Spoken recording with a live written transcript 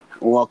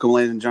Welcome,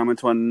 ladies and gentlemen,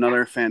 to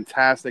another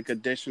fantastic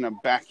edition of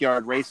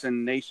Backyard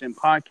Racing Nation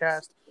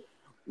podcast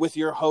with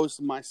your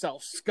host,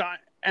 myself, Scott,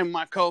 and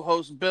my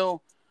co-host,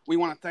 Bill. We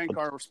want to thank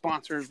our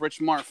sponsors,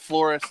 Rich Mart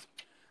Florist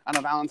out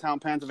of Allentown,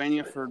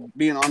 Pennsylvania, for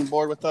being on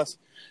board with us.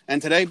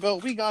 And today, Bill,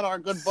 we got our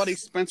good buddy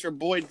Spencer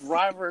Boyd,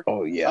 driver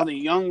of the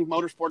Young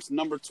Motorsports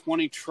number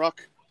 20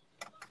 truck.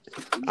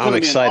 I'm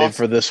excited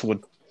for this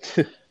one.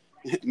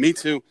 Me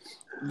too.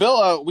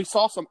 Bill, we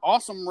saw some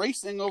awesome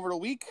racing over the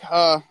week.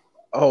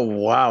 Oh,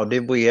 wow.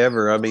 Did we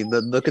ever? I mean,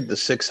 look at the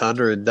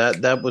 600.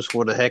 That was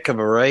one heck of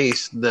a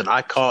race. And then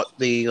I caught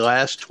the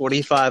last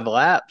 25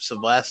 laps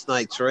of last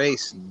night's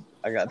race. And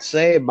I got to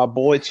say, my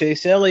boy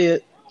Chase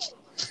Elliott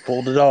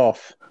pulled it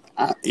off.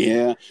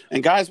 Yeah.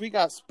 And, guys, we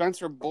got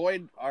Spencer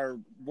Boyd, our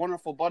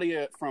wonderful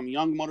buddy from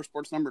Young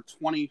Motorsports number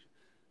 20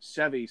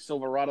 Chevy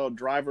Silverado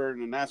driver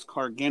in the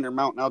Nascar Gander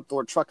Mountain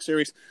Outdoor Truck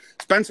Series.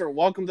 Spencer,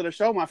 welcome to the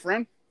show, my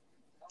friend.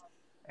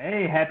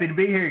 Hey, happy to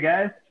be here,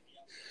 guys.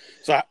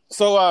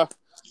 So,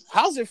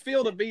 how's it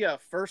feel to be a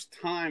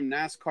first-time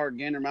NASCAR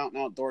Gander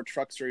Mountain Outdoor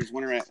Truck Series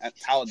winner at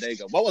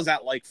Talladega? What was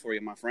that like for you,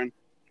 my friend?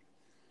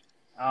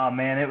 Oh,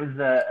 man, it was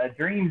a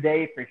dream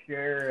day for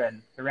sure,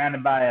 and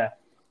surrounded by a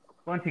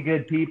bunch of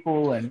good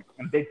people and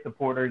big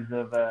supporters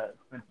of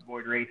Spencer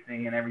Boyd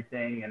Racing and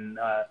everything, and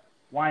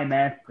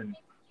YMS. And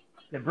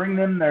to bring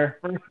them their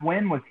first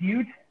win was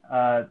huge.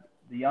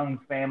 The Young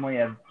family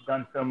have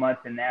done so much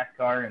in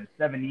NASCAR. In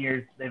 7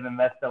 years, they've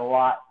invested a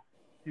lot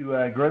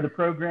to grow the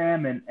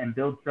program and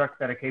build trucks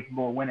that are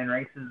capable of winning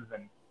races.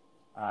 And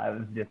it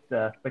was just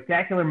a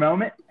spectacular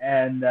moment,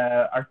 and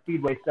our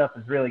Speedway stuff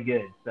is really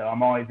good. So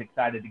I'm always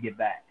excited to get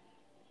back.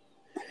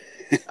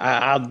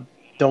 I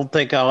don't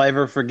think I'll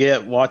ever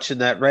forget watching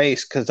that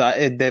race because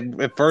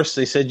at first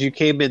they said you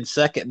came in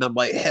second, and I'm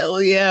like, hell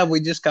yeah,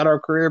 we just got our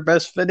career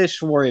best finish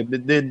for him.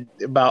 And then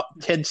about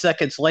 10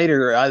 seconds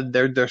later,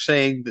 they're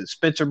saying that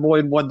Spencer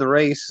Boyd won the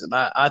race, and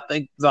I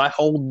think the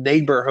whole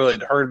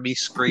neighborhood heard me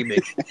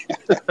screaming.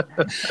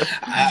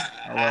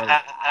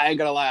 I ain't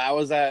gonna lie, I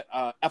was at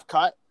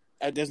Epcot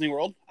at Disney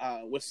World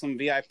with some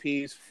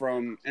VIPs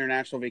from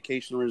International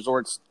Vacation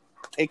Resorts.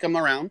 Take them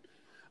around.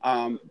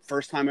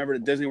 First time ever to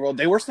Disney World.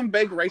 They were some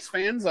big race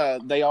fans.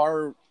 They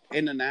are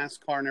into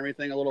NASCAR and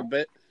everything a little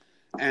bit.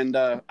 And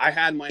I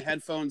had my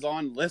headphones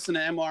on, listen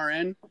to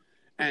MRN,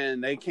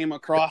 and they came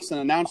across and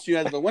announced you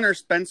as the winner,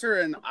 Spencer.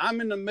 And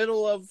I'm in the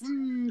middle of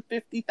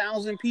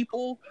 50,000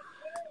 people,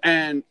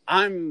 and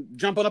I'm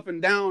jumping up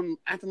and down,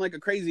 acting like a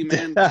crazy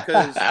man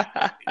because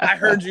I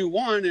heard you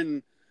won,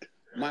 and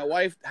my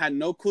wife had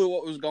no clue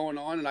what was going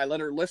on, and I let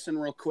her listen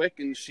real quick,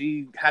 and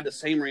she had the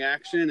same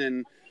reaction,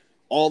 and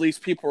all these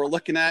people were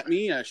looking at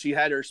me. She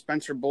had her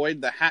Spencer Boyd,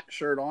 the hat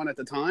shirt on at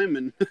the time.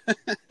 And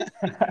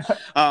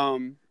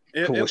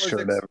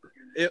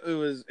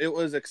it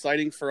was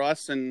exciting for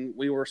us. And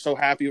we were so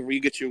happy we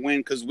get you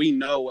win because we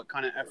know what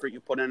kind of effort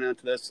you put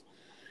into this.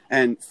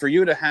 And for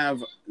you to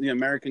have the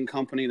American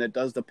company that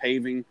does the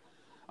paving,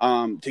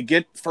 to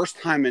get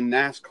first time in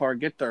NASCAR,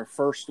 get their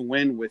first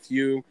win with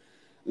you,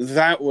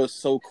 that was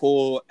so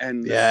cool.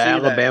 And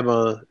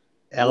Alabama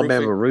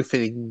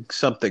roofing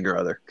something or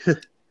other.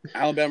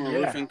 Alabama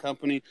Roofing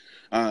Company.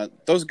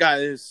 Those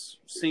guys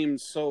seemed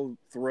so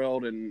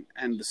thrilled, and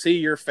to see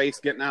your face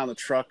getting out of the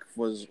truck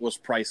was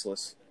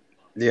priceless.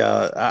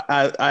 Yeah,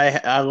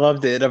 I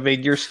loved it. I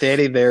mean, you're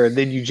standing there, and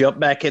then you jump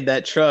back in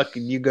that truck,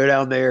 and you go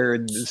down there,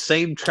 and the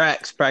same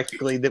tracks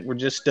practically that were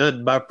just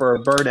done for a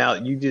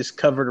burnout, you just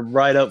covered them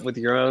right up with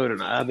your own.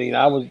 And I mean,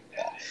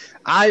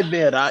 I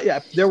admit,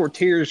 there were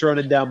tears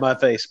running down my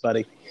face,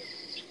 buddy.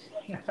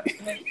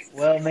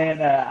 Well,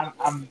 man,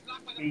 I'm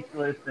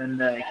speechless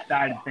and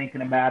excited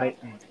thinking about it.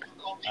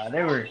 And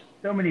there were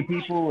so many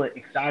people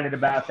excited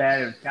about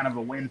that. It was kind of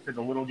a win for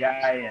the little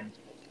guy. And,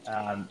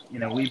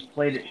 we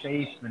played it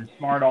safe and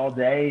smart all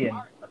day, and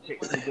our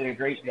pictures did a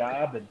great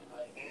job and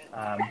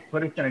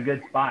put us in a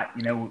good spot.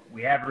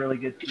 We have really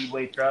good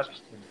Speedway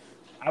trucks. And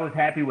I was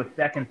happy with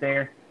second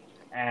there,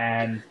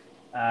 and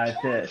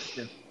to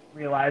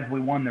realize we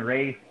won the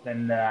race.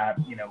 And,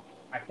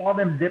 I saw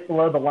them dip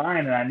below the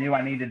line, and I knew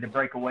I needed to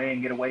break away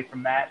and get away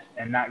from that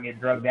and not get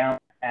drugged down.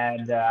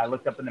 And I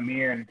looked up in the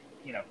mirror, and,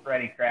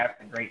 Freddie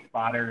Kraft's a great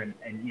spotter, and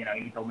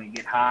he told me to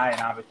get high,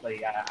 and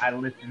obviously I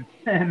listened.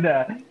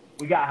 And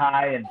we got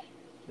high, and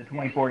the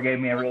 24 gave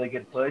me a really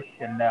good push.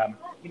 And,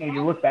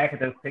 you look back at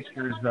those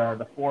pictures,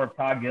 the 4 of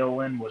Todd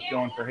Gilliland was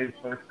going for his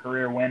first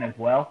career win as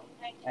well.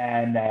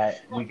 And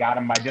we got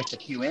him by just a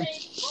few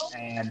inches.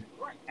 And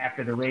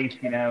after the race,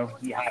 he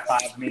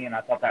high-fived me, and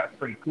I thought that was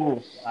pretty cool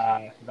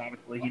because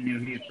obviously he knew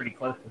he was pretty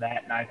close to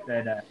that. And I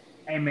said,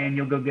 hey, man,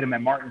 you'll go get him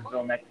at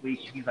Martinsville next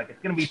week. And he's like,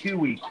 it's going to be 2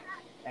 weeks.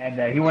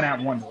 And he went out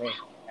and won the race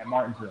at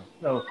Martinsville.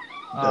 So,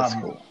 that's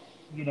cool.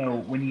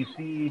 When you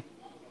see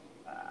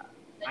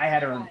I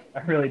had a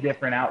really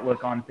different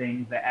outlook on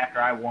things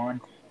after I won.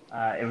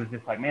 It was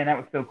just like, man, that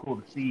was so cool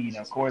to see.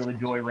 Corey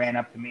LaJoie ran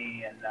up to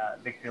me, and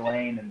Victor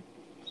Lane, and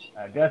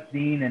Gus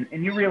Dean,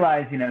 and you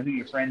realize, who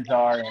your friends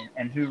are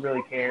and who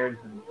really cares.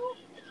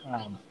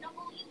 And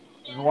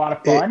was a lot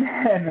of fun,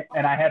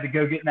 and I had to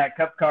go get in that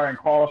cup car and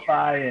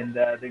qualify, and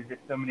there's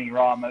just so many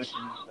raw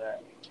emotions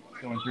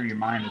going through your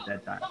mind at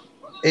that time.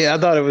 Yeah, I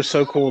thought it was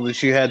so cool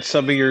that you had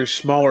some of your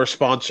smaller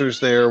sponsors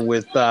there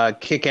with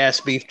Kick-Ass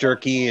Beef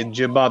Jerky and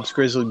Jim Bob's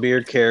Grizzly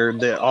Beard Care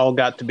that all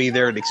got to be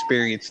there and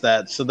experience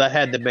that. So that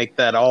had to make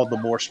that all the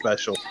more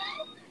special.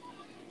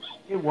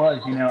 It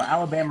was,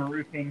 Alabama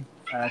Roofing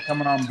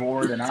coming on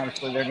board, and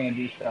obviously they're going to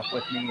do stuff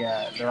with me.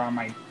 They're on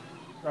my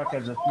truck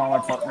as a smaller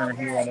partner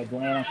here at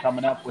Atlanta,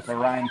 coming up with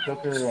Orion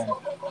Cooker and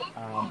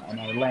an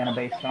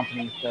Atlanta-based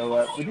company.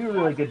 So we do a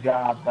really good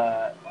job,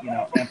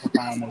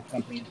 amplifying those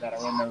companies that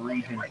are in their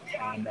region.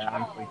 And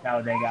obviously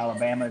Talladega,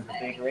 Alabama is a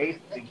big race,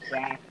 big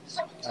track,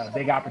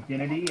 big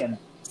opportunity, and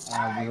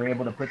we were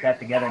able to put that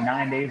together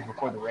 9 days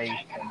before the race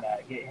and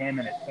get him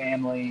and his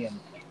family and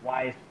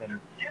wife and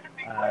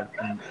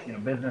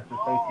some business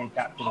associates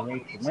out to the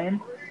race to win.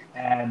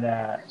 And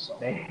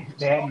they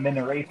hadn't been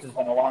to races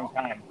in a long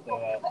time,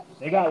 so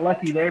they got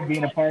lucky there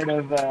being a part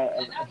of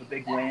a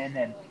big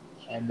win,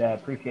 and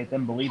appreciate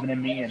them believing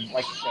in me. And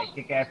like you said,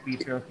 Kick-Ass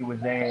Beef Jerky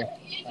was there.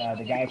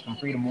 The guys from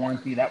Freedom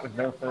Warranty, that was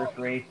their first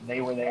race. They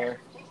were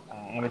there.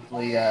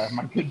 Obviously,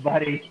 my good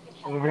buddy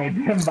over at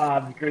Jim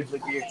Bob's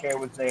Grizzly Beer Care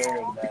was there,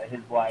 and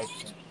his wife,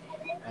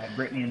 and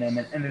Brittany and them.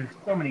 And there's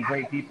so many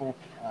great people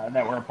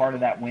that were a part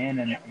of that win,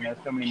 and there's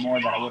so many more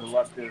that I would have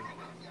loved to have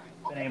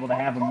been able to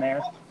have them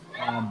there.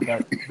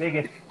 But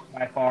biggest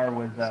by far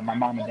was my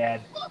mom and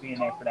dad being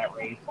there for that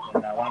race.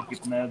 And a lot of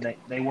people know that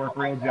they work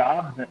real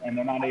jobs and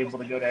they're not able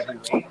to go to every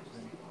race.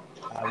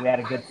 And we had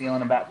a good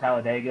feeling about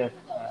Talladega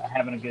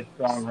having a good,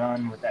 strong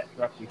run with that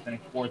truck. We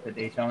finished fourth at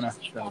Daytona.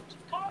 So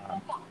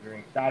we were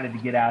excited to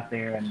get out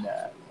there, and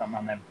something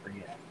I'll never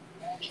forget.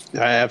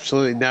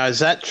 Absolutely. Now, is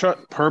that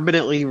truck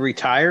permanently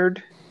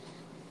retired?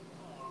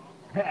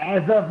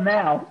 As of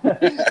now,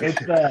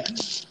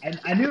 it's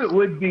I knew it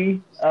would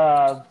be,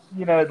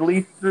 at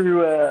least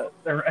through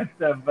the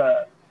rest of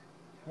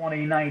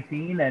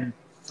 2019 and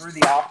through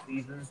the off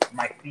season.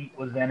 My seat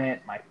was in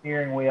it, my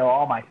steering wheel,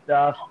 all my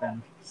stuff,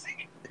 and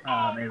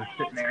it was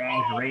sitting there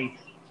as a race.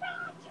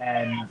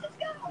 And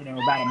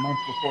about a month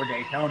before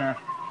Daytona,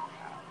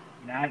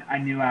 I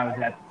knew I was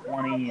at the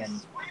 20,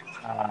 and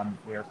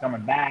we were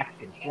coming back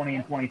in 20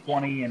 and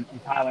 2020, and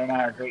Tyler and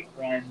I are great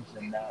friends,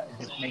 and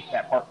it just makes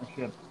that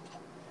partnership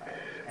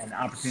and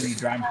opportunity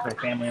driving for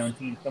a family-owned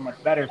team so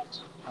much better.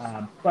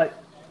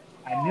 But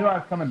I knew I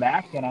was coming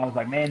back, and I was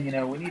like, man,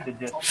 we need to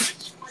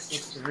just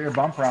fix the rear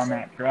bumper on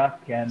that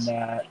truck and,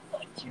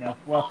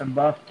 fluff and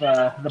buff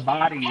the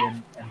body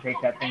and take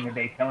that thing to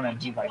Daytona.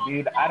 And he's like,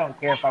 dude, I don't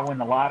care if I win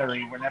the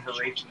lottery. We're never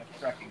racing this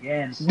truck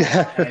again.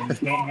 And you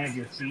can't have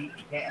your seat.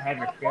 You can't have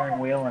your steering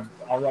wheel. And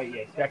I'll write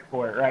you a check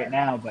for it right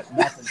now, but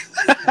nothing's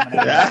coming out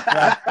of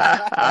that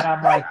truck. And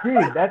I'm like,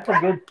 dude, that's a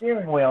good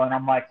steering wheel. And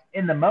I'm like,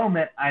 in the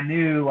moment, I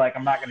knew,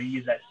 I'm not going to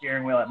use that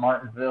steering wheel at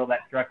Martinsville.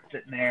 That truck's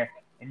sitting there,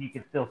 and you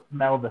can still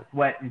smell the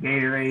sweat and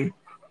Gatorade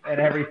and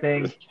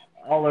everything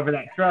all over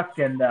that truck.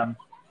 And,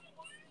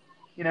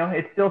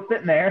 it's still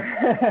sitting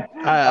there.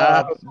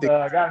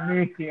 So I got a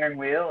new steering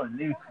wheel and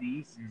new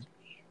seat.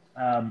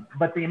 And,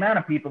 but the amount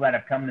of people that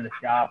have come to the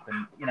shop,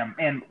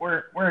 and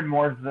we're in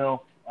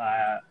Mooresville.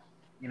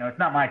 It's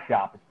not my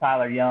shop. It's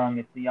Tyler Young.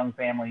 It's the Young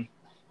family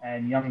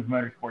and Young's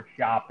Motorsports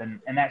shop.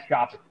 And that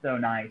shop is so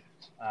nice.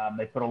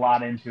 They put a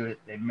lot into it.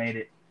 They've made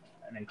it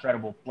an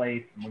incredible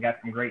place. And we got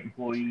some great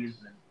employees.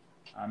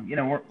 And,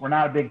 we're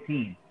not a big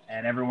team,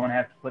 and everyone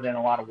has to put in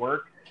a lot of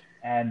work.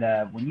 And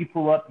when you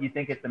pull up, you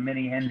think it's a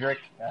mini Hendrick.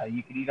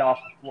 You can eat off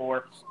the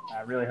floor. I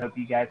really hope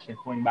you guys can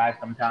swing by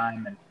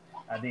sometime. And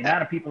the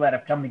amount of people that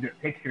have come to get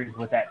pictures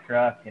with that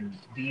truck and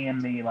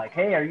DM me like,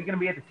 hey, are you going to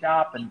be at the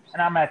shop? And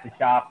I'm at the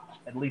shop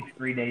at least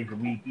 3 days a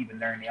week, even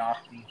during the off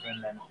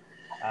season.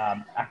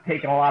 And I've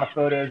taken a lot of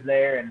photos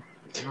there and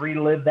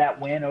relived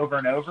that win over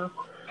and over.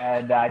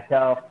 And I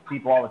tell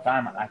people all the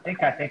time, I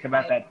think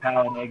about that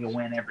Talladega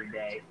win every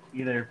day,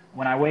 either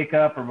when I wake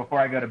up or before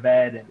I go to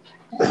bed.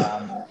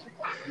 And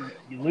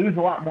you lose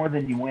a lot more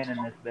than you win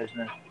in this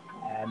business.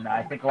 And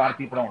I think a lot of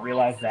people don't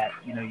realize that.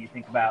 You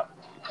think about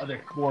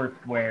other sports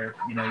where,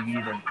 you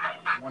either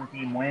one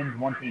team wins,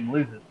 one team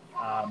loses.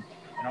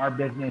 In our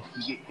business,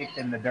 you get kicked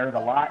in the dirt a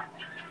lot.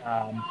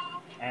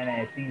 And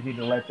it's easy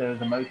to let those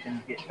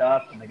emotions get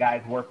tough, and the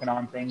guys working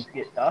on things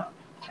get tough.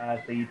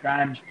 So you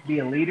try and be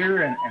a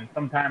leader, and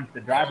sometimes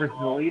the driver's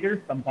the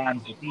leader,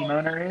 sometimes the team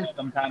owner is,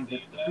 sometimes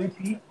it's the crew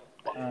chief.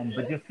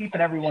 But just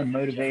keeping everyone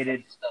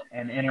motivated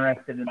and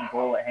interested in the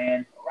goal at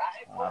hand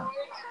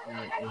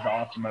is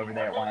awesome over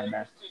there at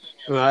YMS.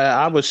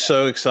 I was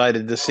so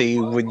excited to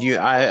see when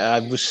I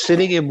was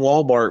sitting in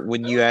Walmart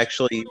when you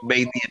actually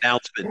made the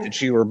announcement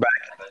that you were back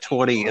at the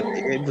 20,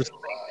 and it was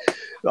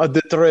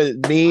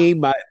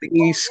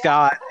me,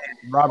 Scott,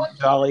 and Robert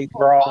Jolly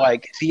were all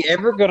like, is he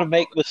ever going to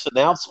make this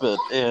announcement?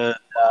 And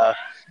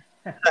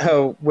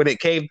so when it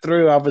came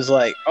through, I was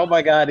like, oh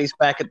my God, he's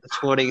back at the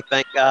 20.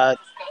 Thank God.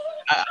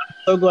 I'm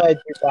so glad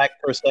you're back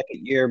for a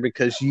second year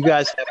because you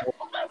guys have a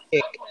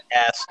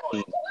kick-ass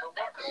team.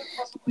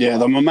 Yeah,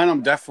 the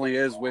momentum definitely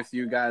is with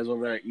you guys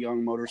over at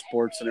Young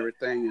Motorsports and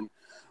everything. And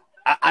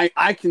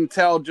I can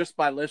tell just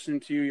by listening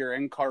to your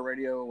in-car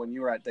radio when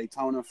you were at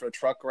Daytona for a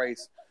truck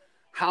race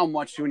how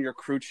much you and your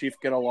crew chief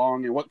get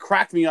along, and what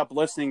cracked me up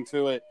listening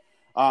to it.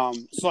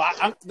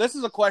 This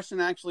is a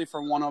question actually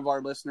from one of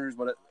our listeners,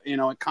 but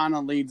it kind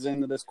of leads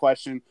into this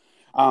question.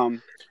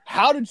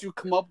 How did you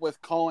come up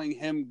with calling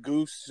him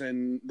Goose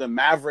and the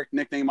Maverick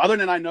nickname? Other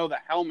than I know the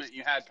helmet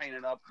you had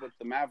painted up with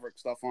the Maverick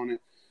stuff on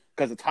it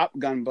because of Top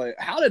Gun, but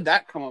how did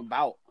that come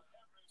about?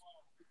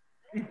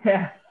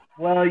 Yeah,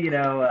 well,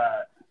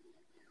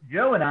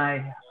 Joe and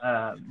I,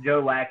 Joe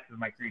Lax is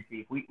my crew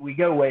chief. We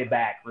go way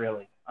back,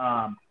 really.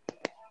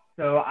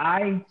 So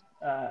I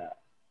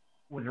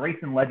was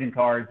racing legend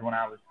cars when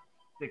I was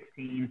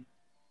 16,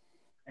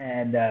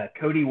 and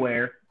Cody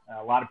Ware,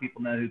 a lot of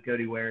people know who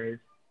Cody Ware is.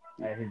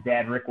 His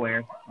dad, Rick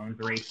Ware, owns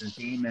the racing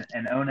team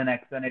and owned an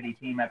Xfinity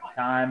team at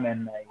the time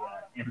and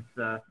a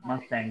IMSA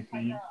Mustang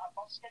team.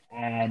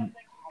 And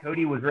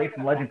Cody was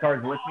racing legend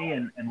cars with me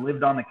and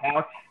lived on the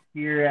couch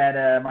here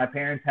at my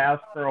parents'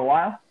 house for a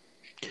while.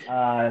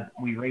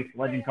 We raced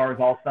legend cars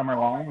all summer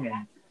long,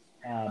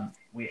 and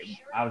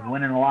I was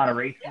winning a lot of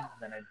races,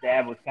 and his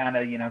dad was kind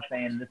of,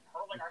 saying this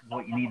is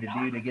what you need to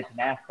do to get to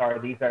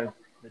NASCAR. These are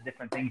the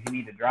different things you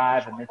need to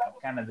drive, and this is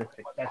kind of the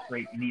success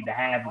rate you need to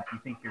have if you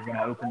think you're going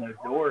to open those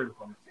doors.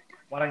 And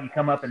why don't you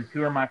come up and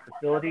tour my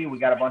facility? We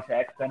got a bunch of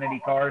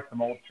Xfinity cars,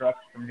 some old trucks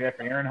from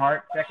Jeffrey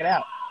Earnhardt. Check it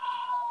out.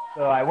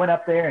 So I went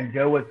up there, and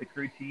Joe was the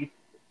crew chief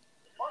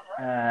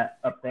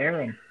up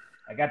there, and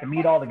I got to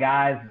meet all the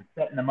guys and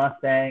sit in the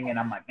Mustang, and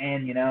I'm like,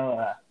 man,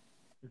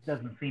 this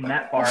doesn't seem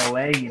that far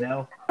away,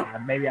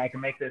 maybe I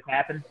can make this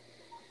happen.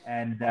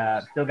 And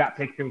still got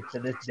pictures to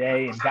this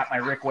day, and got my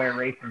Rick Ware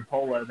Racing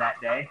Polo that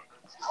day,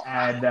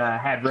 and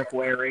had Rick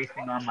Ware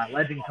Racing on my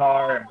legend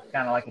car, and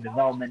kind of like a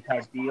development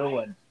type deal.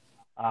 And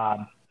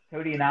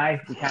Cody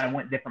and we kind of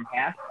went different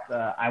paths.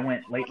 I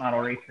went late model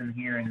racing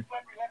here in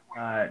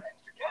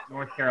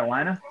North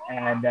Carolina,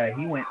 and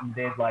he went and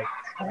did like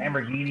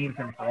Lamborghinis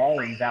and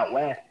Ferraris out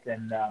west,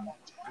 and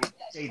we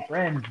stayed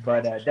friends,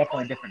 but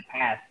definitely different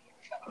paths.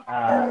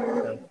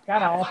 So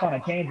kind of off on a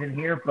tangent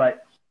here,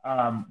 but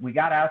we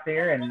got out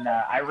there, and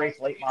I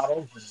raced late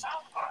models, and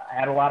I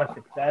had a lot of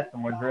success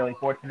and was really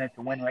fortunate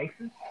to win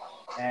races,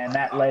 and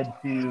that led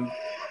to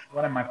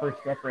running my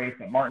first truck race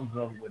at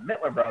Martinsville with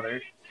Mittler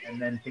Brothers. And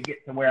then to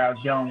get to where I was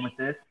going with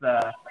this,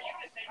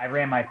 I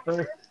ran my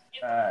first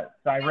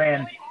I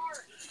ran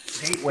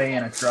Gateway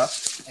in a truck,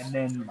 and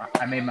then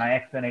I made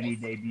my Xfinity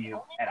debut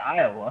at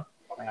Iowa,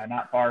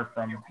 not far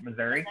from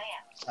Missouri,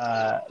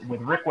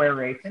 with Rick Ware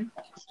Racing,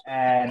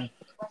 and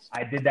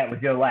I did that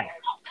with Joe Lack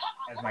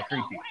as my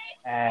crew chief.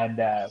 And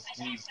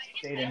we've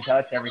stayed in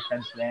touch ever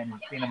since then,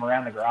 and seen him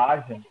around the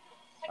garage.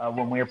 And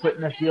when we were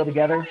putting this deal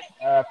together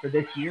for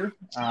this year,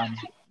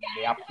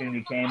 the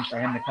opportunity came for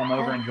him to come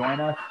over and join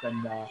us.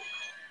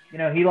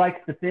 And he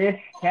likes to fish,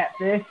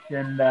 catfish,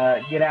 and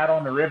get out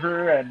on the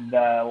river, and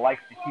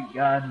likes to shoot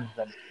guns.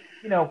 And,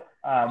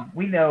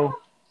 we know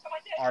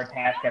our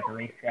task at the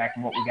racetrack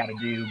and what we got to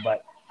do.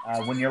 But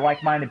when you're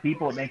like-minded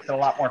people, it makes it a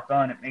lot more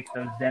fun. It makes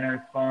those dinners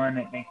fun.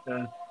 It makes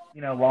those,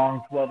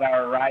 long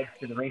 12-hour rides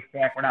to the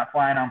racetrack. We're not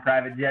flying on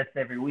private jets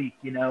every week,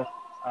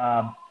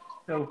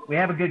 So we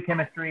have a good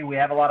chemistry. We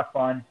have a lot of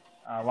fun,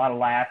 a lot of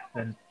laughs.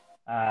 And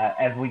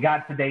as we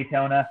got to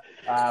Daytona,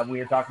 we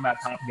were talking about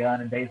Top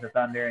Gun and Days of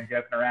Thunder and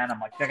joking around. I'm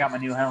like, check out my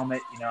new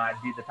helmet. I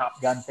do the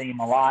Top Gun theme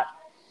a lot.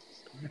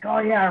 He's like, oh,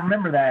 yeah, I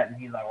remember that. And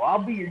he's like, well,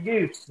 I'll be your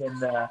goose.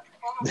 And,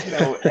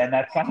 and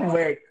that's kind of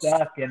where it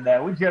stuck. And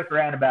we joke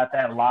around about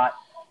that a lot.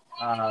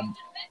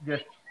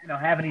 Just,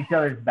 having each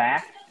other's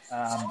back. You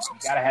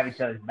got to have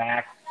each other's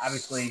back.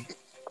 Obviously,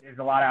 there's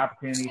a lot of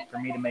opportunities for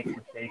me to make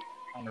mistakes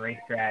on the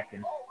racetrack.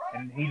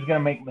 And he's going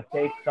to make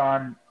mistakes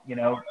on,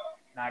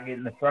 not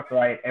getting the truck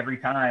right every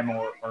time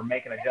or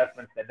making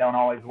adjustments that don't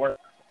always work.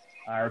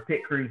 Our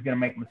pit crew is going to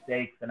make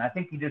mistakes. And I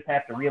think you just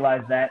have to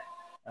realize that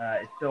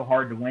it's so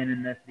hard to win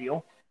in this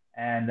deal.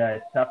 And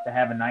it's tough to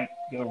have a night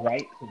go right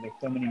because there's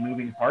so many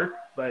moving parts.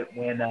 But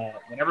when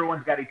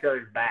everyone's got each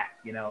other's back,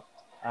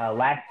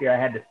 last year I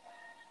had to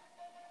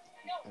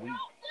week,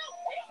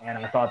 and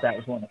I thought that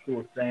was one of the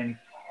coolest things.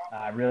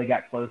 I really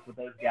got close with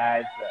those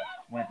guys,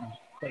 went and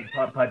played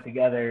putt-putt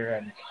together,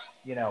 and,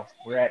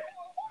 we're at,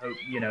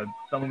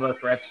 some of us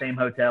were at the same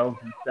hotels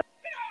and stuff.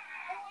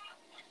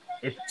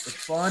 It's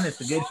fun.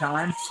 It's a good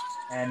time.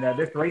 And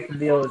this racing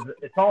deal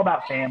it's all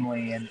about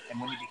family. And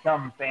when you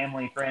become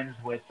family friends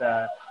with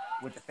the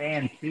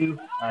fans too,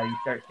 you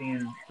start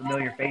seeing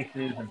familiar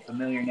faces and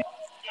familiar names.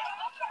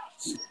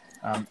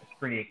 It's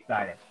pretty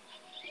exciting.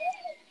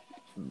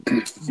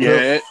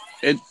 Yeah,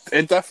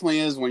 it definitely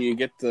is when you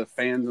get the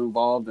fans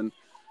involved. And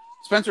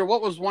Spencer,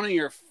 what was one of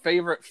your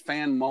favorite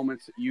fan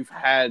moments that you've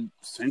had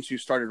since you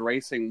started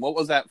racing? What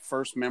was that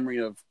first memory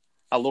of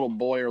a little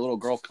boy or a little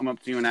girl come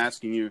up to you and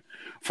asking you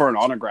for an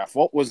autograph?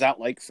 What was that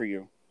like for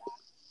you?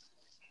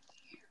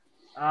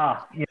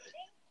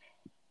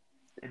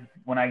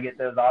 When I get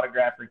those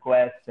autograph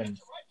requests, and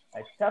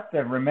it's tough to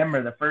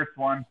remember the first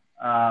one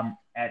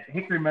at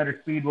Hickory Motor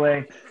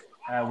Speedway.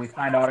 We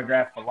signed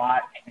autographs a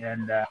lot,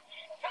 and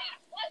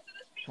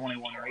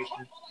 21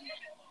 races.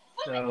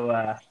 So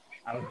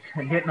I was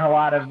getting a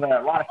lot of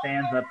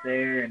fans up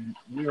there, and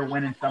we were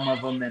winning some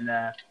of them in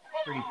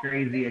pretty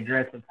crazy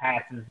aggressive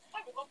passes.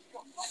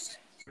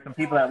 Some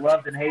people that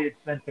loved and hated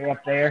Spencer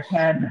up there,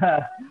 and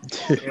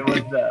it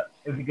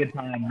was a good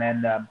time.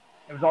 And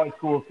it was always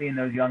cool seeing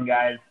those young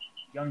guys,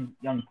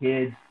 young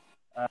kids,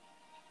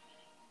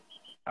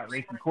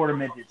 racing quarter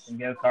midgets and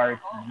go karts.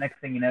 And the next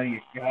thing you know,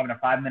 you're having a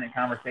 5-minute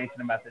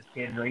conversation about this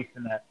kid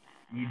racing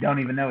you don't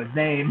even know his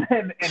name,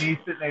 and he's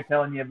sitting there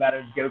telling you about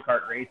his go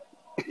kart race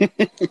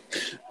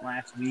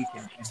last week,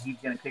 and he's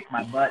gonna kick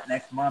my butt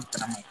next month.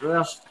 And I'm like,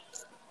 well,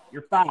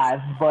 you're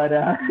 5, but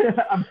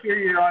I'm sure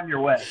you're on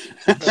your way.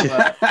 So,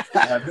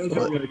 those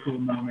are really cool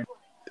moments.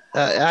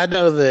 I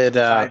know that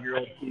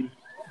 5-year-old kid.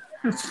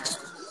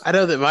 I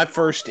know that my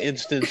first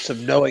instance of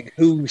knowing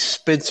who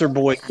Spencer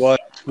Boyd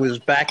was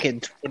back in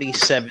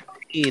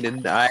 2017,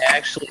 and I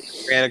actually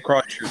ran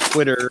across your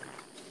Twitter.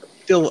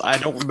 Still, I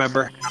don't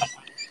remember how,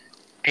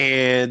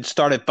 and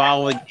started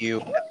following you.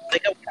 I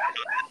think I was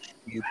following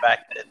you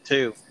back then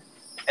too,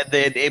 and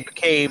then it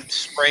became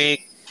spring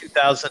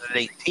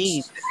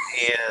 2018,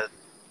 and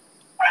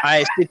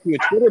I sent you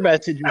a Twitter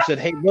message and said,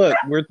 "Hey, look,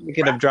 we're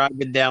thinking of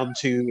driving down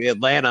to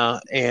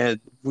Atlanta, and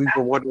we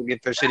were wondering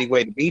if there's any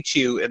way to meet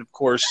you." And of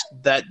course,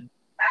 that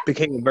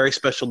became a very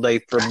special day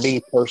for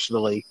me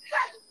personally.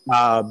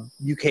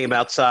 You came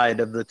outside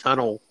of the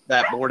tunnel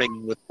that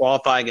morning with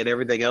qualifying and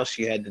everything else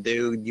you had to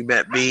do. You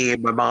met me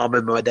and my mom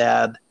and my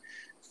dad,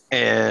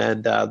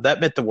 and that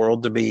meant the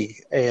world to me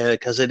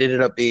because it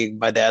ended up being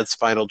my dad's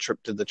final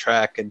trip to the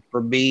track. And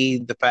for me,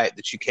 the fact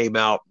that you came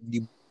out,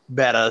 you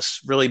met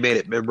us, really made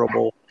it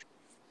memorable.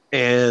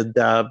 And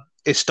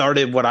it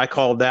started what I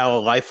call now a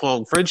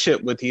lifelong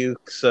friendship with you.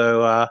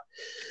 So,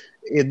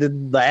 and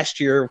then last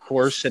year, of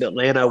course, in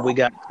Atlanta, we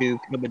got to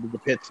come into the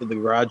pits in the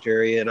garage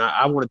area. And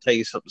I want to tell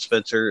you something,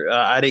 Spencer.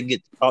 I didn't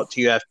get to talk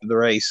to you after the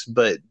race,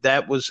 but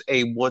that was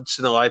a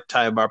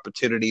once-in-a-lifetime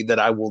opportunity that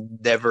I will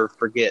never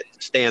forget.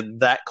 To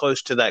stand that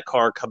close to that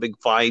car coming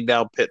flying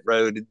down pit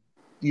road and,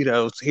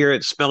 hear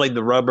it smelling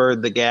the rubber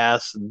and the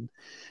gas. And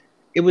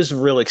it was a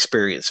real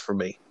experience for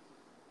me.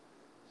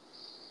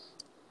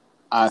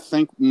 I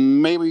think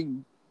maybe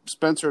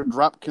Spencer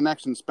dropped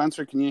connection.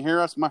 Spencer, can you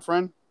hear us, my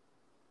friend?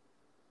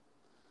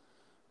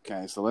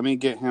 Okay, so let me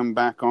get him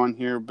back on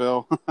here,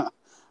 Bill.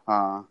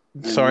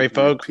 Sorry,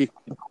 folks.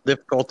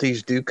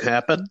 Difficulties do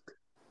happen.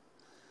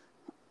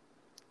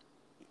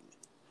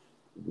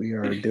 We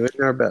are doing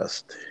our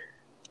best.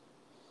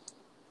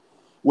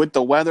 With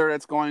the weather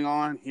that's going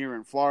on here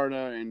in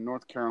Florida and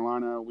North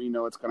Carolina, we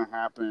know it's going to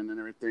happen and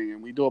everything.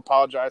 And we do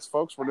apologize,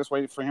 folks. We're just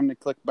waiting for him to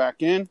click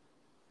back in.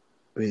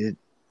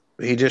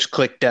 He just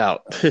clicked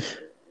out.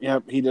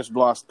 Yep, he just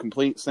lost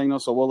complete signal,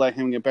 so we'll let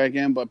him get back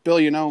in. But,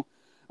 Bill,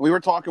 we were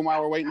talking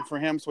while we're waiting for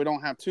him, so we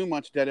don't have too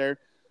much dead air.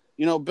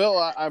 Bill,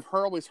 I've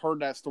always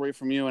heard that story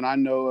from you, and I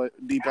know it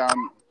deep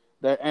down.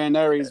 And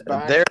there he's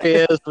back. There he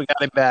is. We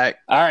got him back.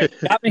 All right,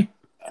 got me.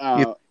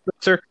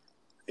 Sir.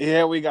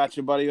 Yeah, we got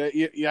you,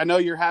 buddy. I know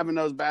you're having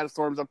those bad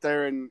storms up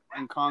there in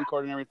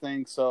Concord and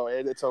everything, so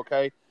it's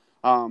okay.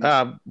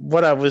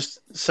 What I was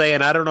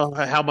saying, I don't know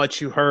how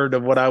much you heard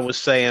of what I was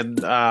saying,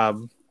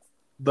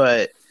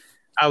 but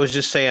I was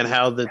just saying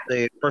how that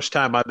the first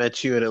time I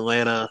met you in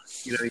Atlanta,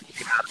 you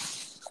came out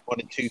of 1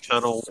 and 2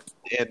 tunnel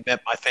and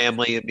met my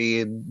family and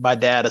me and my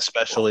dad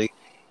especially,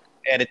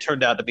 and it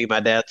turned out to be my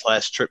dad's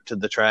last trip to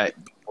the track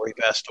before he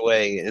passed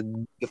away.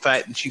 And the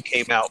fact that you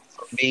came out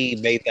for me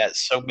made that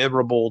so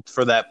memorable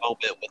for that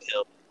moment with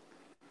him,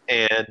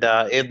 and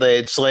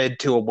it's led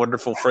to a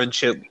wonderful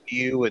friendship with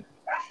you and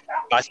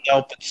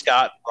myself and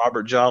Scott and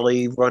Robert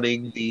Jolly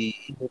running the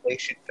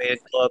Nation Fan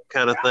Club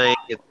kind of thing.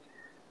 And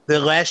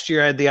then last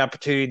year I had the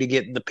opportunity to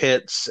get in the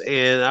pits,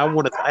 and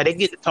I didn't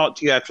get to talk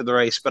to you after the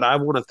race, but I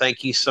want to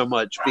thank you so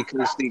much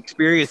because the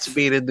experience of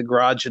being in the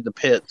garage in the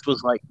pits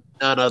was like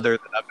none other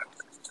than I've ever.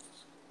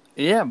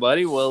 Yeah,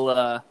 buddy. Well,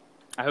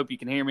 I hope you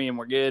can hear me and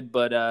we're good,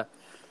 but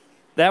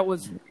that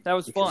was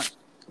fun.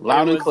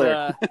 Loud and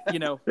clear.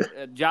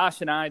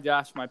 Josh,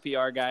 my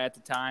PR guy at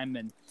the time,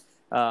 and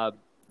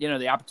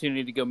the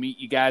opportunity to go meet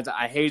you guys.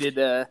 I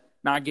hated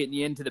not getting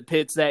you into the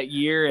pits that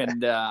year,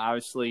 and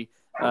obviously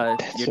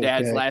your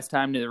dad's last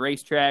time to the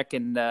racetrack,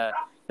 and that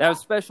was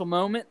a special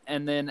moment.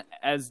 And then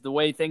as the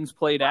way things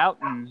played out,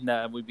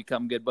 and we've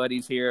become good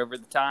buddies here over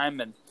the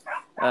time,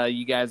 and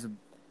you guys have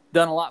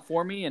done a lot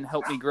for me and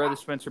helped me grow the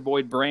Spencer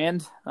Boyd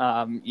brand.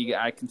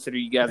 I consider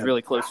you guys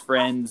really close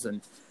friends,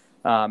 and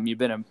you've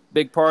been a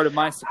big part of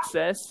my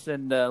success,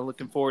 and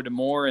looking forward to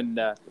more. And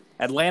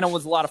Atlanta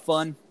was a lot of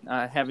fun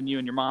having you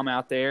and your mom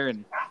out there,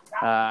 and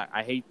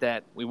I hate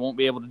that we won't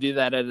be able to do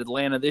that at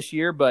Atlanta this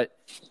year, but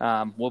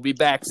we'll be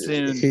back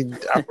soon.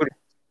 I'm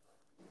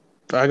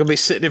going to be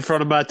sitting in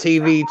front of my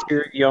TV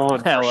cheering you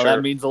on. Well, sure.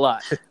 That means a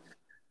lot.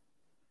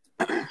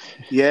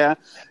 Yeah,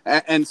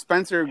 and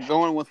Spencer,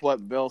 going with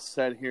what Bill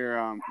said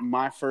here,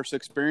 my first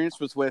experience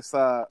was with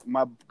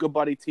my good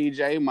buddy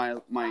TJ,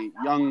 my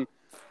young,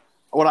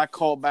 what I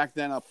called back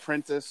then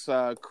apprentice,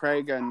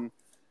 Craig and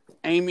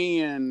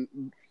Amy and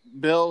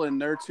Bill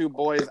and their two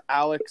boys,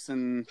 Alex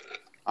and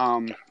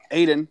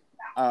Aiden,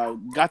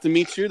 got to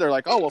meet you. They're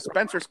like, oh, well,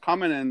 Spencer's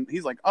coming, and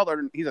he's like,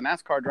 oh, he's a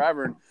NASCAR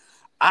driver. And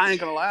I ain't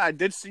gonna lie, I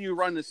did see you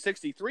run the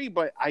 63,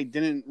 but I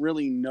didn't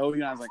really know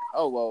you. And I was like,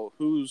 oh, well,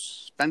 who's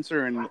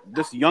Spencer? And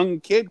this young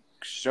kid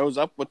shows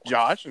up with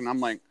Josh, and I'm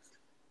like,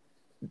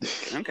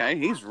 okay,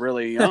 he's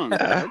really young.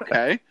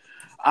 Okay.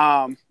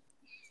 And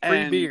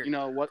Pre-beard. you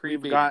know what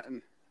Pre-beard. we've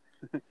gotten.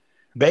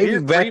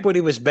 Back when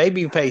he was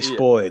baby face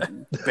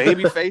Boyd.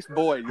 Baby face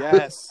Boyd,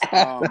 yes.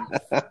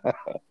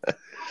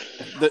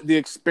 The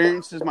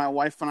experiences my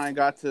wife and I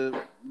got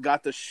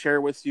to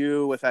share with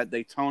you with at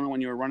Daytona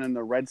when you were running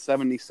the red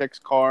 76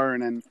 car,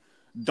 and then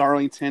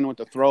Darlington with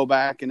the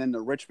throwback, and then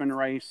the Richmond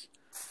race.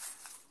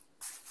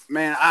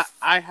 Man,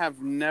 I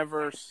have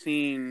never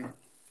seen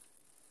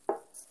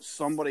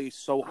somebody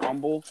so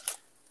humble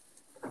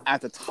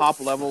at the top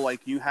level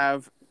like you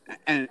have.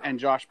 And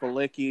Josh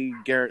Balicki,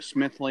 Garrett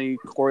Smithley,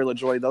 Corey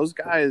LaJoy, those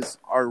guys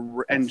are,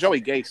 and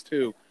Joey Gase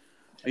too.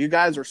 You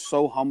guys are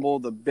so humble.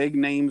 The big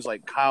names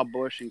like Kyle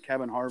Busch and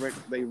Kevin Harvick,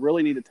 they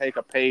really need to take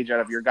a page out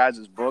of your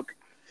guys' book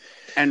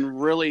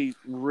and really,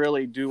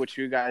 really do what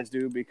you guys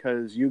do,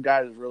 because you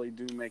guys really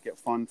do make it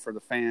fun for the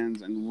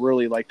fans and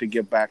really like to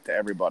give back to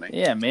everybody.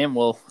 Yeah, man.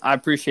 Well, I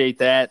appreciate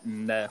that.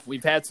 And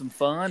we've had some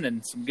fun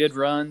and some good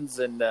runs,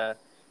 and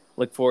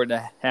look forward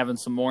to having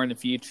some more in the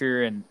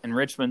future. And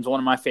Richmond's one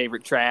of my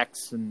favorite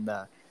tracks, and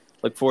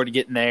look forward to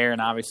getting there.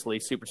 And obviously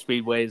super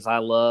speedways I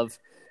love.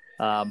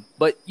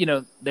 But, you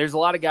know, there's a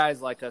lot of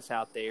guys like us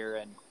out there,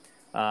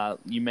 and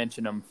you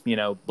mentioned them. You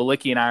know,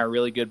 Balicki and I are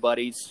really good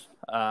buddies.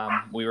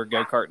 We were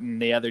go-karting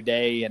the other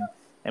day,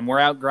 and we're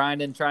out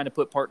grinding, trying to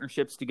put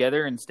partnerships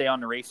together and stay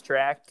on the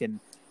racetrack. And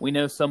we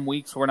know some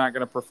weeks we're not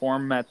going to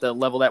perform at the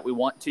level that we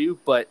want to,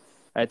 but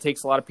it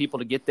takes a lot of people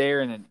to get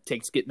there, and it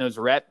takes getting those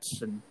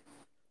reps. And,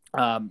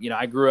 you know,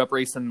 I grew up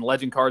racing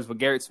legend cars with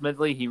Garrett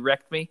Smithley. He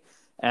wrecked me,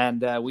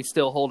 and we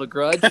still hold a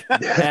grudge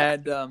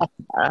and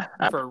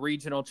for a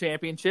regional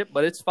championship,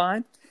 but it's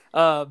fine.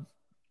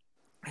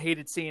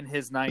 Hated seeing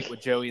his night with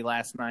Joey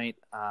last night.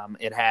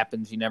 It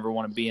happens. You never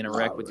want to be in a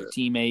wreck with your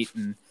teammate,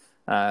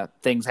 and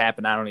things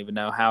happen. I don't even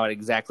know how it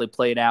exactly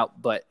played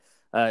out, but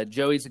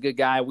Joey's a good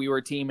guy. We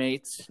were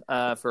teammates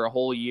for a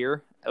whole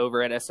year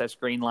over at SS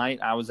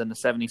Greenlight. I was in the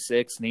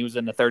 76 and he was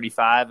in the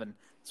 35, and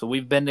so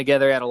we've been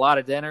together at a lot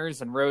of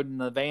dinners and rode in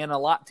the van a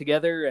lot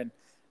together. And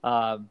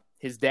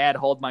his dad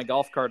hauled my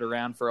golf cart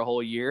around for a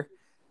whole year.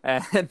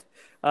 And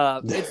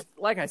it's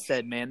like I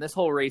said, man, this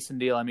whole racing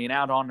deal, I mean,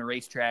 out on the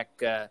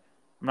racetrack, I'm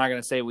not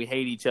going to say we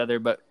hate each other,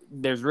 but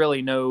there's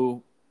really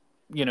no,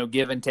 you know,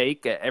 give and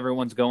take.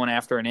 Everyone's going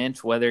after an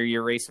inch, whether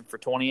you're racing for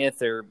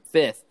 20th or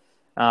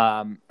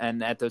 5th.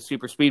 And at those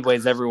super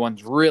speedways,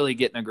 everyone's really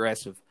getting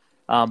aggressive.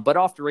 But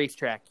off the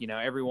racetrack, you know,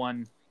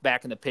 everyone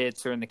back in the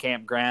pits or in the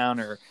campground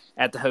or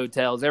at the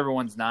hotels,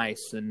 everyone's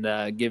nice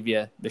and give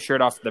you the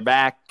shirt off their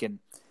back. And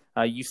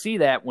you see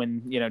that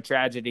when, you know,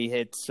 tragedy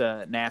hits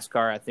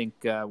NASCAR. I think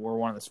we're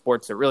one of the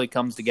sports that really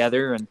comes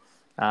together, and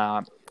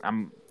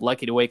I'm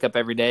lucky to wake up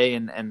every day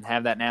and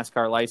have that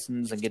NASCAR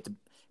license and get to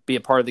be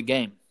a part of the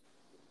game.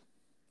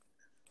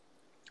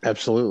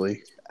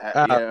 Absolutely.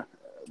 Yeah,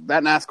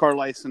 that NASCAR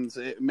license,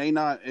 it may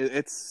not,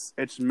 it's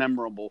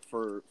memorable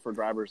for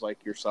drivers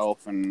like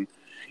yourself, and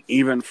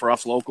even for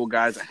us local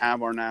guys that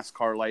have our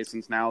NASCAR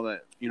license now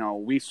that, you know,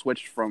 we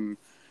switched from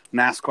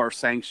NASCAR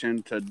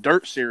sanctioned to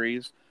dirt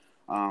series.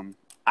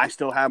 I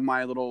still have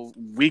my little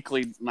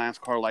weekly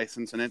NASCAR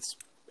license, and it's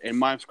in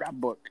my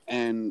scrapbook.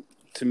 And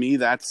to me,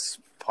 that's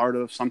part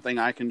of something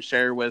I can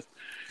share with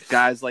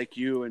guys like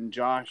you and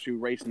Josh who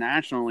race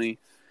nationally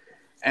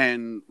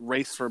and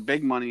race for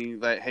big money,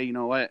 that, hey, you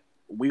know what?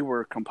 We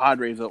were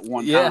compadres at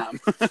one time.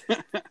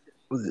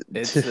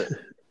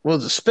 Well,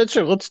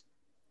 Spencer, let's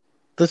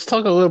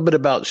talk a little bit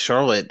about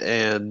Charlotte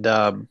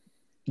and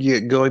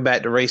you going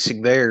back to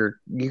racing there.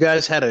 You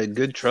guys had a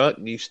good truck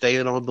and you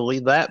stayed on the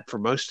lead lap for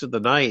most of the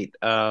night.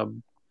 How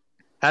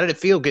did it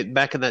feel getting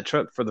back in that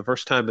truck for the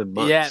first time in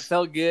months? Yeah, it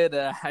felt good.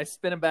 I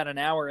spent about an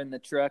hour in the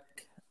truck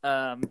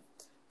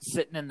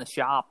sitting in the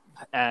shop,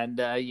 and,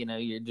 you know,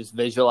 you're just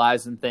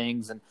visualizing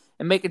things and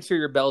making sure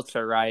your belts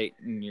are right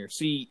and your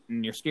seat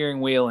and your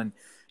steering wheel. And,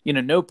 you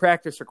know, no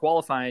practice or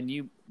qualifying,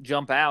 you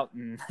jump out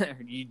and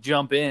you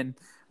jump in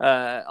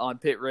on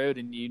pit road,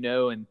 and, you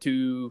know, in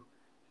 2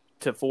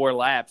 to 4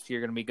 laps, you're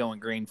going to be going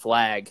green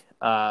flag,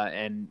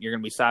 and you're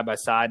going to be side by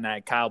side. And I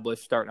had Kyle Busch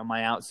starting on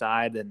my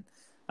outside, and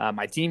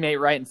my teammate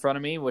right in front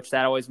of me, which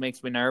that always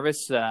makes me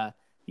nervous.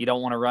 You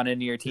don't want to run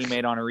into your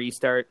teammate on a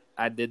restart.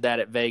 I did that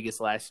at Vegas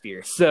last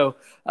year. So,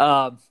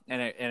 and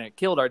it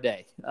killed our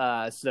day.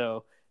 So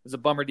it was a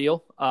bummer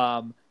deal.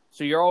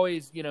 So you're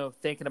always, you know,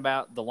 thinking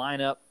about the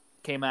lineup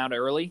came out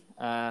early.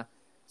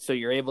 So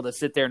you're able to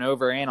sit there and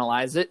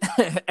overanalyze it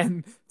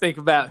and think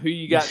about who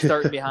you got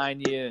starting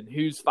behind you and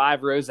who's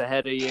 5 rows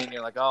ahead of you. And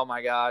you're like, oh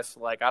my gosh,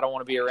 like, I don't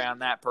want to be around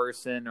that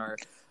person, or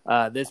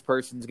this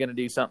person's going to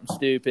do something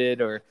stupid,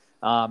 or,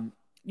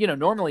 you know,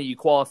 normally you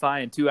qualify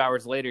and 2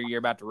 hours later you're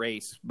about to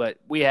race, but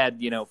we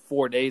had, you know,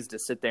 4 days to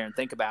sit there and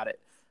think about it.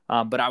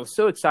 But I was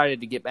so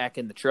excited to get back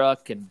in the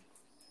truck, and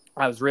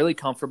I was really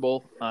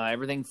comfortable.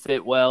 Everything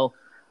fit well.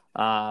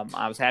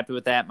 I was happy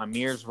with that. My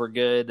mirrors were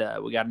good.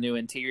 We got a new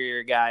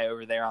interior guy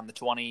over there on the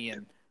 20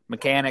 and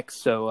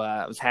mechanics, so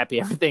I was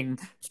happy everything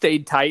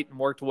stayed tight and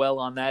worked well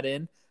on that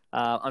end.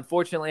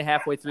 Unfortunately,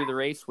 halfway through the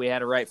race, we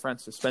had a right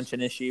front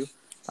suspension issue.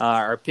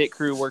 Our pit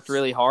crew worked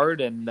really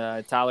hard, and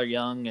Tyler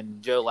Young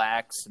and Joe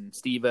Lax and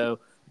Steve-O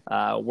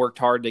worked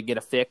hard to get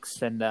a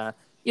fix. And,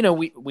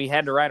 we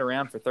had to ride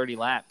around for 30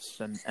 laps,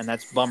 and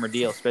that's a bummer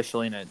deal,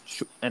 especially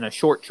in a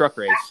short truck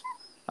race.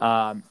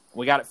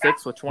 We got it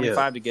fixed with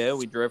 25 to go.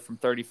 We drove from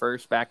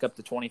 31st back up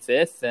to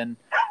 25th, and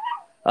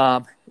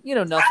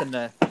nothing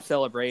to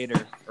celebrate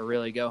or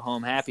really go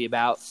home happy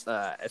about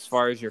as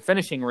far as your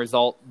finishing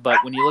result.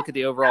 But when you look at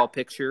the overall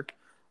picture,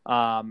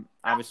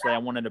 obviously I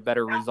wanted a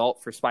better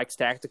result for Spikes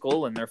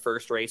Tactical in their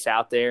first race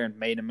out there and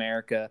Made in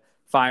America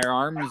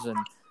firearms. And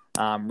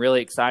I'm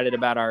really excited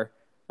about our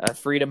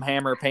Freedom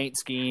Hammer paint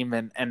scheme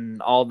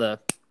and all the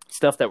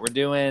stuff that we're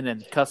doing,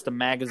 and custom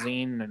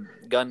magazine and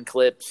gun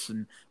clips.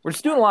 And we're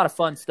just doing a lot of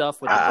fun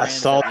stuff with the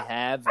brands that we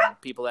have and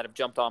people that have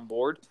jumped on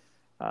board.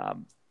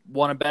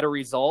 Want a better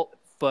result,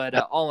 but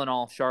all in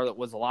all, Charlotte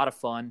was a lot of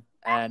fun,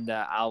 and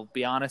I'll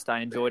be honest, I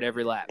enjoyed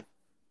every lap.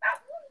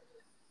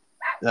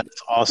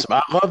 That's awesome.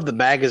 I love the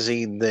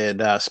magazine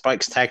that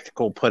Spikes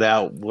Tactical put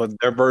out with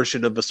their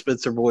version of a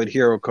Spencer Boyd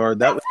hero card.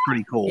 That was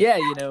pretty cool. Yeah,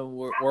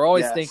 we're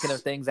always thinking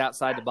of things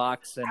outside the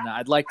box, and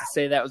I'd like to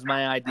say that was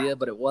my idea,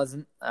 but it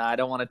wasn't. I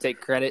don't want to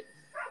take credit.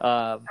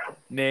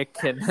 Nick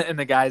and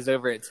the guys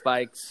over at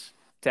Spikes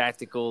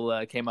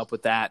Tactical came up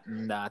with that,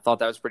 and I thought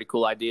that was a pretty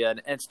cool idea,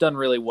 and it's done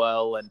really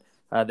well, and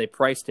they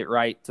priced it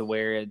right to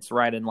where it's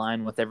right in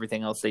line with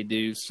everything else they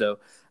do. So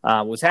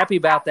was happy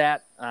about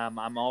that.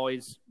 I'm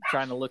always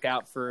trying to look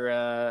out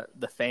for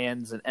the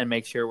fans and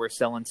make sure we're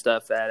selling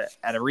stuff at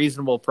a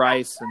reasonable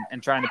price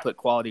and trying to put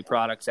quality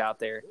products out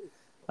there.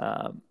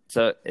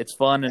 So it's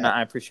fun, and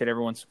I appreciate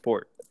everyone's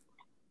support.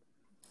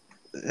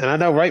 And I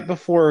know right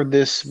before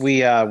this,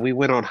 we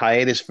went on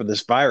hiatus for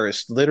this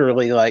virus,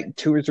 literally like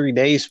 2 or 3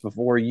 days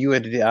before you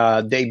had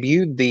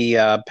debuted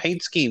the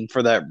paint scheme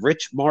for that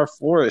Rich Mar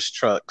Flores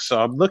truck. So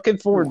I'm looking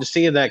forward to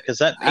seeing that, because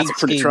that paint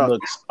scheme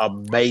looks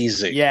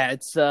amazing. Yeah,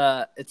 it's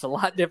a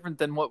lot different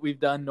than what we've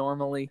done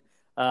normally.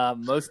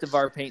 Most of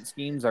our paint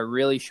schemes are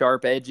really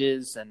sharp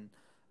edges and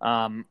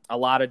a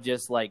lot of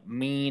just like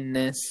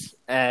meanness,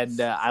 and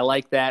I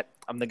like that.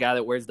 I'm the guy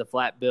that wears the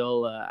flat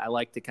bill. I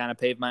like to kind of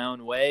pave my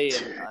own way,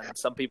 and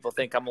some people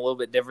think I'm a little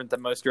bit different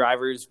than most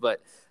drivers,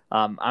 but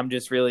I'm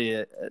just really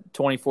a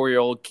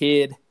 24-year-old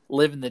kid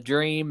living the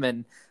dream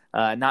and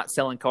not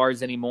selling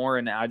cars anymore,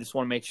 and I just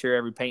want to make sure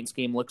every paint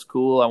scheme looks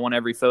cool. I want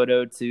every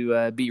photo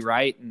to be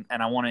right,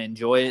 and I want to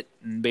enjoy it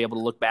and be able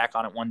to look back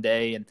on it one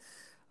day and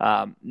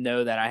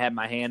know that I had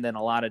my hand in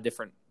a lot of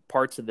different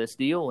parts of this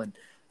deal.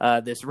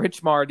 And this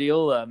Rich Mar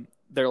deal,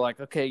 they're like,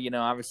 okay,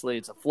 obviously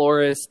it's a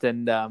florist,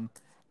 and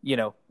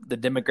the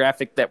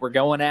demographic that we're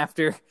going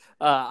after.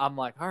 I'm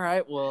like, all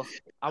right, well,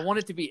 I want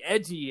it to be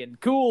edgy and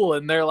cool.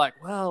 And they're like,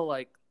 well,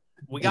 like,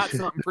 we got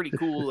something pretty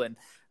cool. And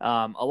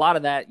a lot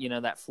of that,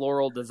 that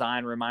floral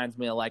design reminds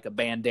me of like a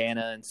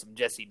bandana and some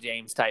Jesse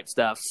James type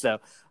stuff. So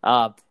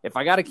if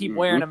I got to keep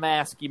wearing a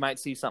mask, you might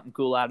see something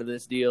cool out of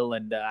this deal.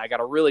 And I got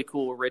a really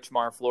cool Rich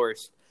Mar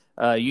Florist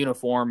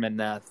uniform.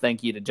 And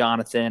thank you to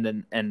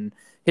Jonathan and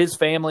his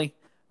family.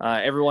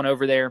 Everyone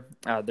over there,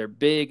 they're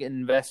big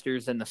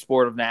investors in the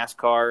sport of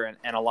NASCAR,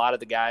 and a lot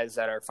of the guys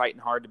that are fighting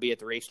hard to be at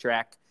the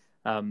racetrack.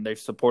 They've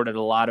supported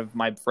a lot of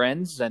my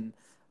friends, and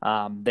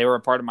they were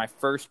a part of my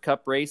first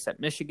Cup race at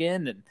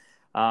Michigan,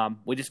 and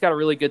we just got a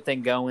really good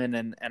thing going,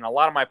 and a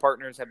lot of my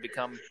partners have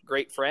become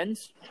great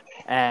friends,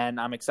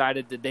 and I'm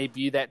excited to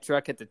debut that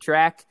truck at the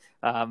track.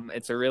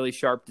 It's a really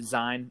sharp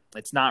design.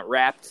 It's not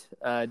wrapped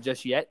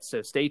just yet,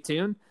 so stay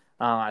tuned.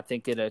 I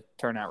think it'll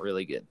turn out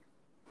really good.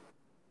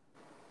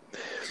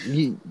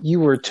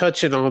 You were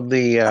touching on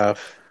the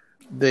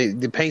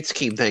paint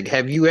scheme thing.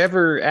 Have you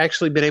ever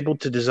actually been able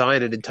to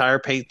design an entire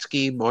paint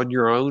scheme on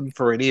your own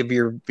for any of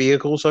your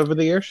vehicles over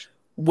the years?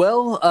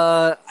 Well,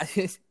 a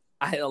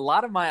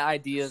lot of my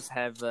ideas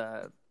have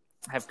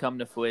come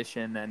to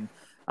fruition, and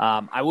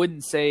I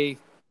wouldn't say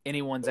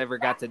anyone's ever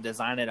got to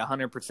design it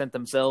 100%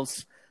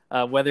 themselves.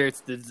 Whether it's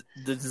the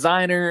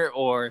designer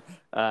or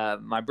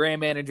my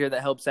brand manager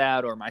that helps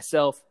out or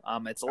myself,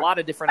 it's a lot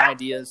of different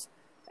ideas.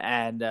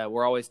 And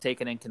we're always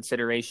taking in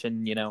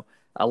consideration,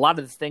 a lot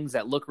of the things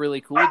that look really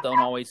cool don't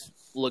always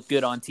look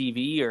good on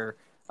TV or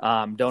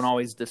don't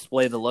always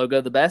display the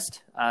logo the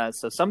best.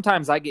 So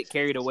sometimes I get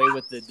carried away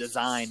with the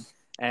design,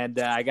 and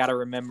I got to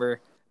remember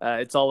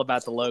it's all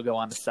about the logo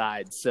on the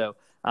side. So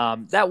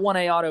that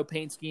 1A Auto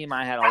paint scheme,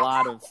 I had a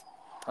lot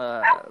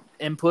of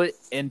input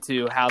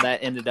into how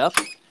that ended up.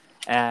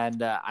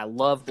 And I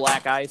love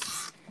black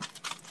ice.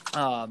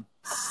 I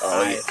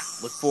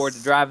look forward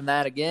to driving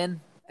that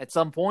again at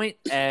some point,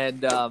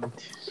 and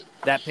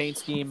that paint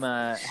scheme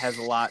has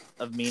a lot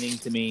of meaning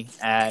to me,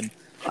 and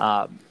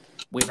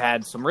we've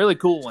had some really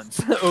cool ones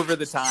over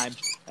the time.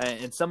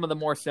 and some of the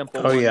more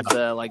simple Oh, ones,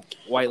 yeah. like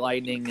White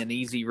Lightning and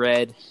Easy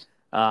Red.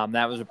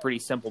 That was a pretty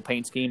simple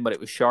paint scheme, but it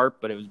was sharp,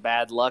 but it was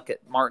bad luck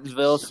at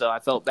Martinsville, so I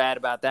felt bad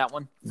about that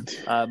one.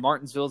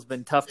 Martinsville's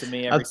been tough to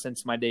me ever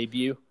since my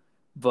debut,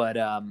 but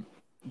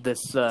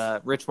this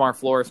Richmar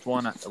Florist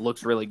one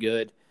looks really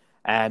good.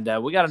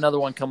 And we got another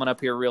one coming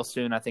up here real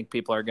soon I think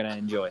people are going to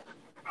enjoy.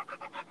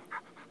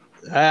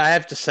 I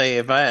have to say,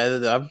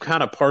 I'm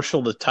kind of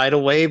partial to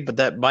Tidal Wave, but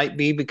that might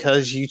be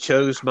because you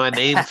chose my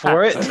name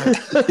for it.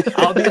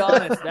 I'll be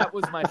honest, that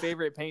was my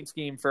favorite paint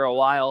scheme for a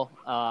while,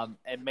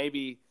 and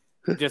maybe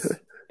just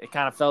it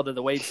kind of fell to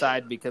the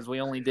wayside because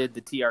we only did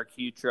the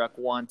TRQ truck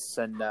once,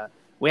 and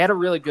we had a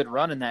really good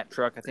run in that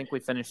truck. I think we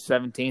finished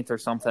 17th or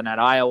something at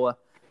Iowa,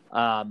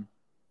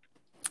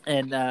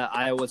 and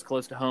Iowa's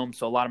close to home,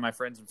 so a lot of my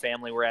friends and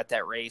family were at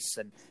that race,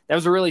 and that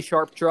was a really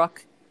sharp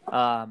truck.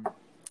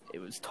 It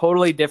was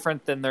totally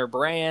different than their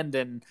brand,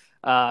 and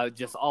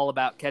just all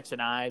about catching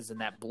eyes,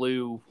 and that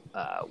blue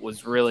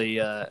was really,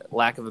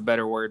 lack of a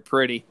better word,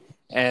 pretty,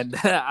 and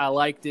I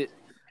liked it.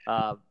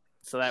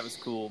 So that was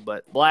cool,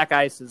 but Black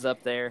Ice is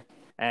up there,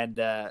 and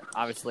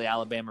obviously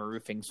Alabama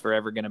Roofing's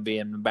forever going to be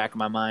in the back of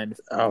my mind.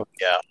 Oh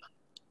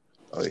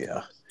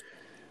yeah.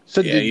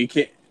 So you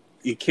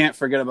can't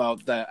forget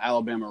about that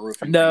Alabama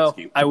Roofing. No,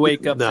 I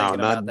wake up thinking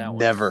about that one.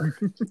 Never.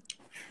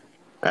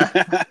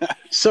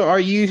 So are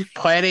you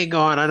planning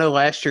on, I know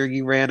last year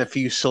you ran a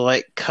few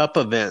select cup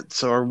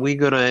events. Are we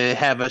going to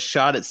have a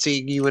shot at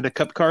seeing you in a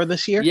cup car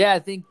this year? Yeah, I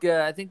think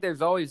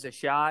there's always a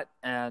shot,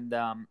 and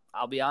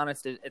I'll be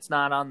honest, it's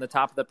not on the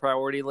top of the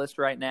priority list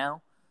right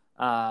now.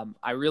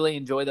 I really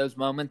enjoy those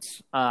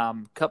moments.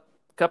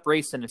 Cup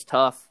racing is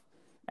tough,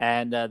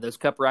 and those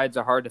cup rides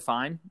are hard to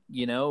find.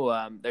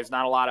 There's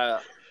not a lot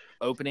of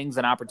openings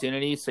and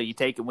opportunities, so you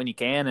take it when you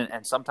can,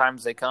 and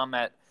sometimes they come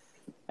at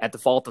the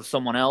fault of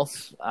someone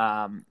else,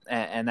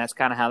 and that's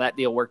kind of how that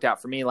deal worked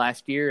out for me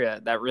last year.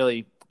 That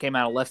really came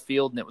out of left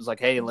field, and it was like,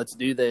 hey, let's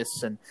do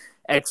this. And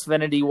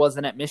Xfinity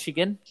wasn't at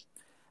Michigan,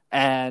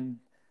 and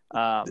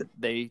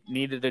they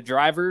needed a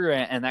driver,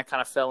 and that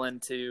kind of fell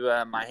into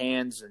my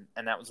hands,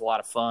 and that was a lot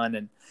of fun.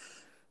 And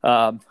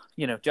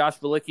Josh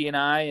Balicki and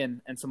I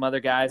and some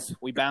other guys,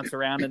 we bounce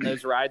around in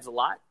those rides a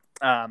lot.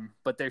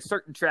 But there's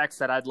certain tracks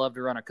that I'd love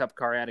to run a cup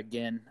car at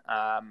again.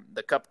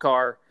 The cup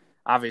car,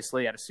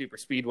 obviously, at a super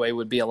speedway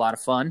would be a lot of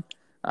fun,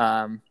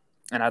 and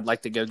I'd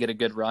like to go get a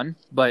good run.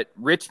 But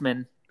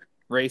Richmond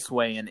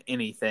Raceway in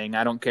anything,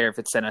 I don't care if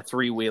it's in a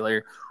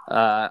three-wheeler.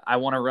 I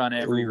want to run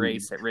every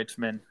race at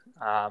Richmond.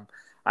 That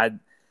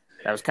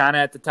was kind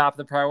of at the top of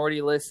the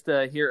priority list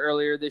here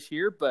earlier this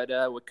year, but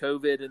with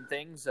COVID and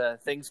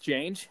things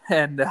change,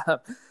 and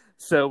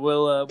so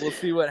we'll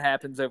see what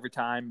happens over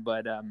time.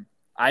 But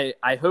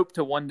I hope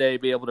to one day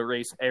be able to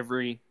race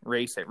every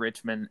race at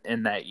Richmond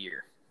in that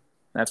year.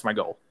 That's my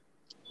goal.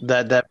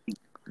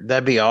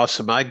 That'd be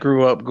awesome. I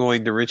grew up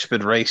going to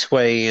Richmond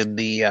Raceway in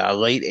the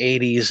late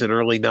 '80s and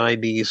early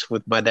 '90s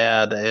with my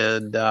dad,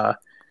 and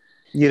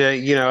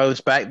it was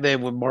back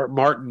then when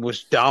Martin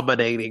was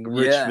dominating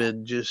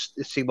Richmond. Just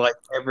it seemed like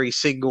every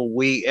single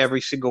week,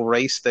 every single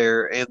race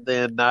there, and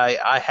then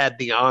I had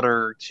the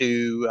honor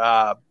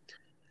to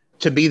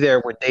be there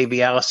when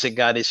Davey Allison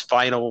got his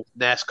final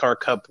NASCAR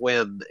Cup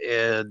win.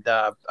 And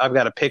I've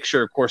got a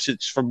picture. Of course,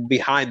 it's from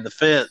behind the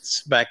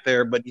fence back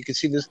there, but you can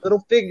see this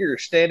little figure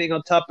standing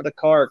on top of the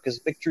car because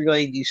Victory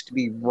Lane used to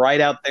be right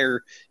out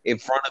there in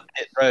front of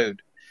pit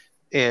road.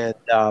 And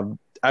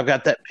I've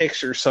got that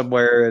picture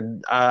somewhere,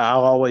 and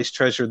I'll always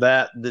treasure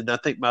that. And then I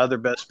think my other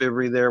best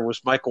memory there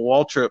was Michael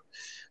Waltrip.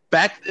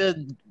 Back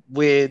then,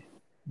 when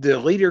the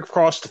leader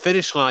crossed the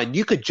finish line,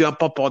 you could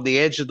jump up on the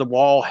edge of the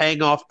wall,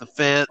 hang off the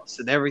fence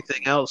and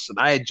everything else. And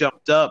I had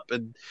jumped up,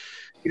 and,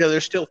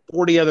 there's still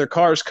 40 other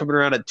cars coming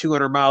around at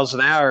 200 miles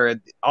an hour.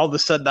 And all of a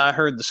sudden I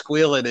heard the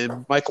squealing,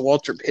 and Michael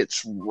Waltrip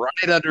hits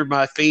right under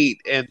my feet.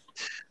 And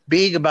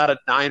being about a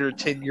 9 or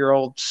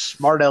 10-year-old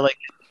smart aleck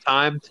at the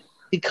time,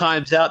 he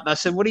climbs out, and I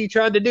said, "What are you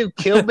trying to do?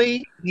 Kill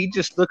me?" He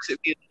just looks at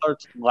me and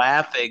starts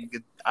laughing.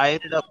 And I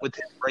ended up with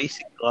his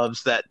racing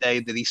gloves that day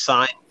that he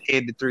signed and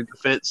handed through the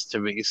fence to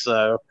me.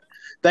 So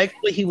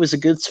thankfully he was a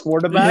good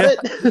sport about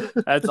it.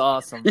 That's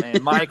awesome,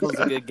 man. Michael's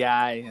a good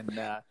guy, and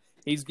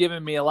he's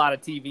given me a lot of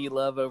TV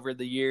love over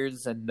the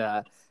years, and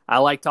I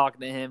like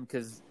talking to him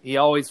because he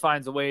always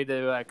finds a way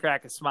to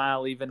crack a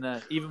smile,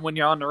 even when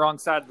you're on the wrong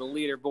side of the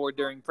leaderboard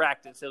during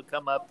practice. He'll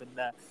come up and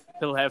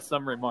he'll have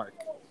some remark.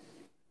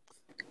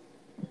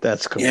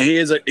 That's cool. Yeah,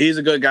 he's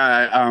a good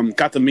guy. I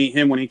got to meet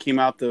him when he came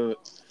out to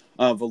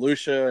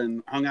Volusia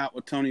and hung out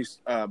with Tony's.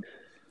 Oh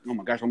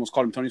my gosh, I almost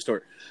called him Tony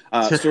Stewart.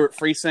 Stuart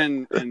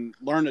Friesen, and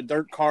learned the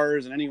dirt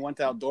cars, and then he went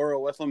to Eldora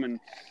with him. And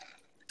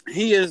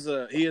he is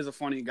a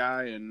funny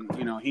guy, and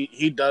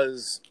he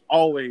does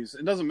always.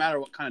 It doesn't matter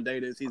what kind of day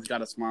it is, he's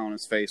got a smile on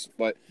his face.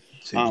 But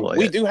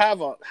we do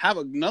have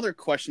another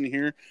question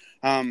here.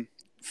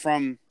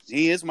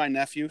 He is my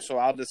nephew, so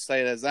I'll just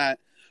say it as that.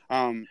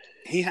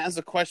 He has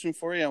a question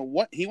for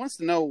you. He wants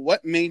to know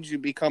what made you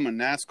become a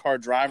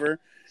NASCAR driver,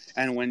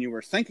 and when you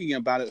were thinking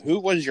about it, who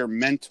was your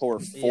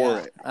mentor for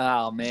it?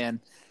 Oh man,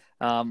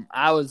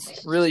 I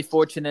was really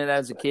fortunate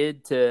as a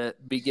kid to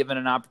be given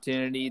an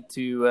opportunity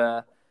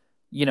to,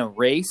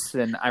 race.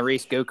 And I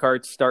raced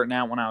go-karts starting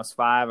out when I was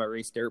 5. I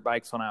raced dirt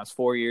bikes when I was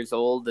 4 years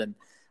old. And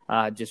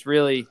just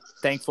really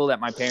thankful that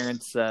my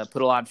parents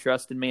put a lot of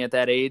trust in me at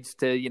that age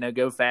to,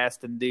 go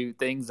fast and do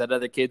things that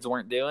other kids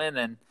weren't doing.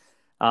 And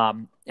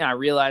I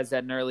realized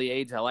at an early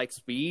age I like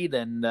speed,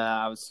 and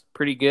I was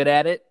pretty good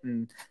at it.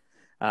 And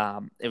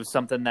it was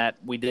something that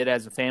we did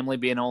as a family,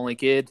 being an only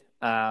kid,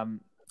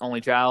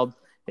 only child.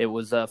 It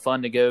was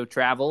fun to go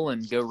travel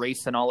and go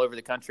racing all over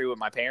the country with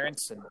my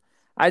parents. And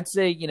I'd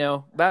say,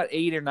 about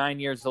 8 or 9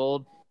 years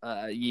old,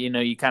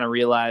 you kind of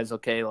realize,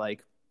 okay,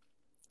 like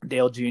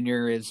Dale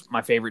Jr. is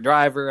my favorite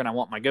driver, and I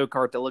want my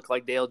go-kart to look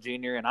like Dale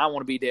Jr., and I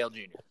want to be Dale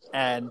Jr.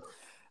 And,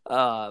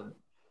 I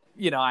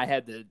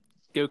had the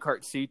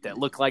go-kart suit that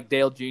looked like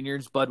Dale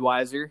Jr.'s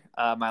Budweiser.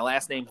 My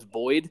last name's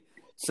Boyd.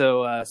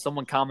 So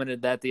someone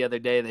commented that the other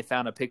day. They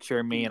found a picture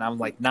of me, and I'm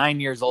like 9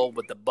 years old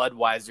with the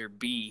Budweiser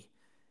B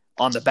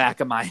on the back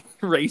of my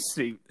race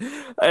suit.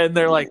 And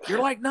they're like,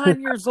 you're like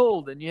 9 years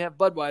old and you have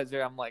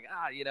Budweiser. I'm like,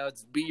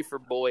 it's B for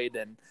Boyd.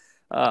 And,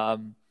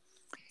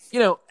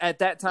 at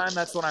that time,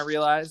 that's when I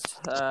realized,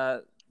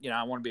 I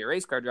want to be a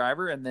race car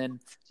driver. And then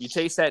you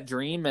chase that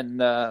dream,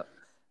 and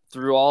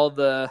through all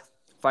the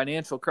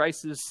financial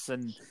crisis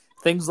and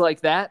things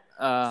like that,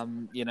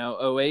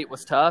 08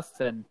 was tough.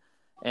 And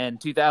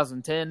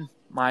 2010,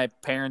 my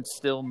parents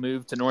still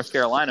moved to North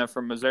Carolina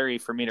from Missouri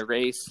for me to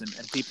race.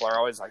 And people are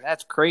always like,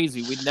 that's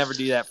crazy. We'd never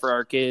do that for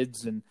our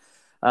kids. And,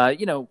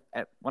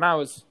 when I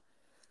was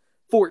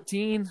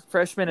 14,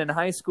 freshman in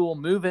high school,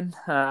 moving,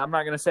 I'm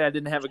not going to say I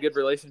didn't have a good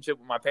relationship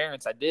with my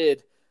parents. I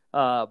did.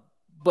 But,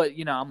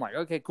 I'm like,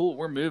 okay, cool.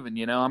 We're moving,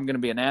 I'm going to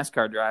be a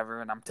NASCAR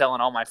driver. And I'm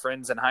telling all my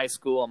friends in high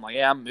school, I'm like,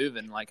 yeah, I'm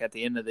moving. Like at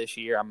the end of this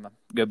year, I'm going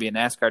to be a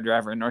NASCAR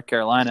driver in North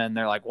Carolina. And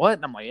they're like, what?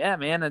 And I'm like, yeah,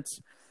 man,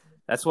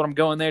 that's what I'm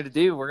going there to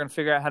do. We're going to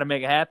figure out how to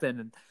make it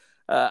happen.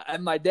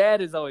 And my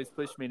dad has always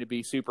pushed me to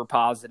be super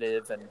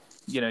positive, and,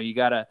 you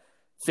got to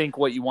think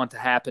what you want to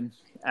happen.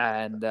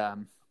 And,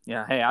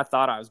 hey, I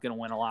thought I was going to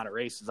win a lot of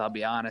races, I'll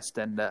be honest.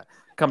 And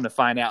come to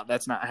find out,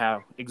 that's not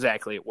how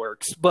exactly it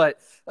works. But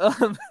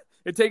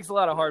it takes a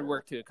lot of hard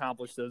work to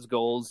accomplish those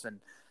goals.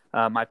 And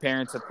my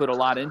parents have put a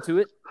lot into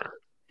it.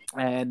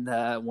 And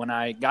when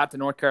I got to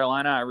North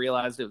Carolina, I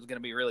realized it was going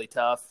to be really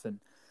tough. And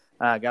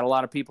got a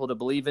lot of people to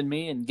believe in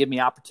me and give me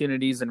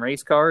opportunities in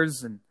race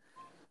cars. And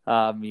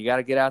you got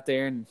to get out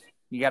there and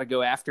you got to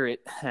go after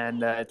it.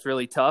 And it's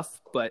really tough.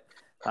 But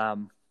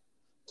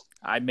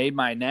I made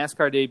my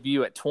NASCAR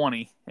debut at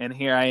 20, and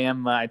here I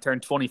am. I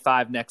turned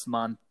 25 next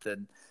month,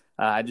 and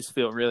I just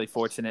feel really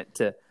fortunate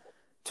to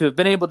have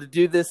been able to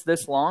do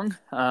this long.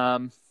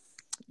 When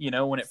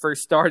it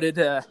first started,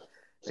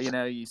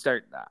 you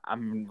start.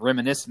 I'm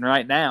reminiscing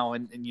right now,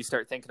 and you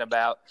start thinking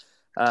about.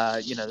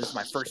 This is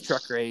my first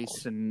truck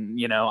race, and,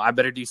 I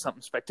better do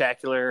something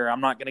spectacular, or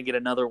I'm not going to get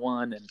another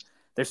one. And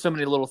there's so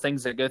many little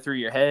things that go through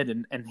your head.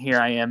 And here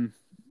I am,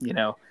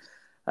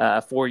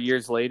 4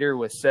 years later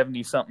with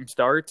 70 something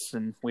starts,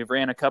 and we've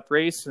ran a cup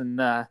race,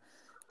 and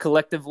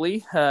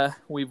collectively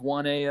we've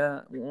won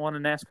a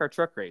NASCAR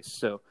truck race.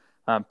 So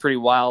pretty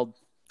wild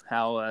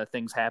how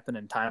things happen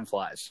and time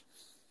flies.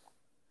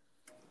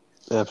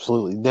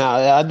 Absolutely. Now,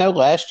 I know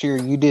last year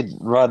you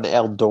didn't run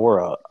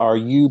Eldora. Are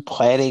you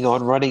planning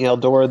on running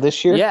Eldora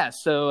this year? Yeah.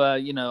 So,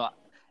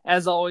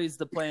 as always,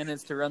 the plan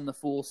is to run the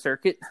full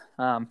circuit.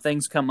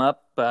 Things come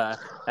up.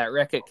 That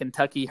wreck at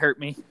Kentucky hurt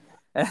me,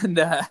 and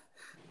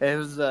it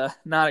was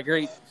not a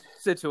great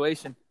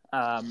situation.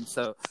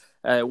 So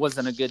it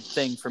wasn't a good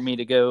thing for me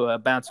to go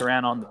bounce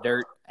around on the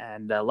dirt.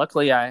 And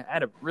luckily, I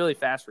had a really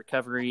fast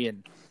recovery,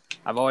 and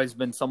I've always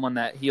been someone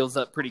that heals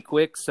up pretty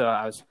quick, so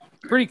I was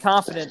pretty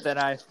confident that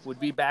I would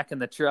be back in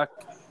the truck,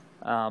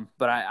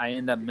 but I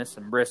ended up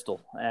missing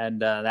Bristol,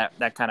 and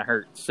that kind of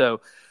hurt.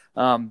 So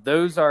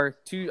those are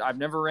two. I've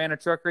never ran a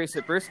truck race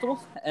at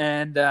Bristol,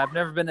 and I've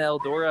never been to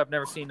Eldora. I've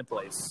never seen the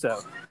place, so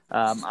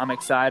I'm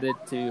excited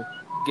to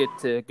get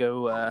to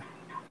go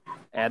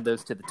add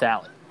those to the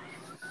tally.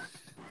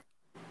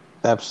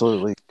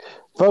 Absolutely.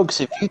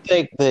 Folks, if you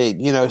think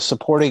that,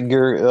 supporting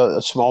your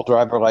a small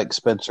driver like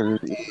Spencer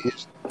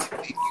is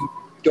you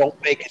don't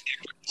make a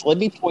difference, let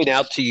me point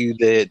out to you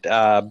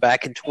that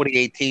back in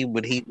 2018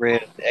 when he ran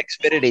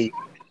Xfinity,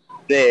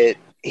 that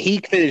he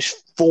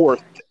finished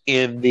 4th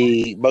in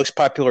the most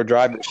popular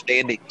driver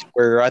standings,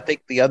 where I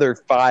think the other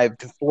 5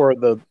 to 4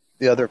 of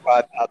the other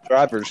 5 top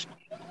drivers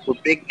were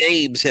big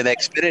names in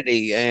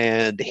Xfinity,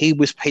 and he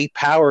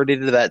powered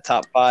into that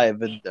top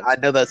 5, and I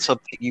know that's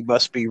something you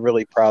must be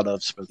really proud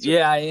of, Spencer.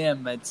 Yeah, I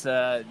am. It's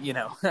I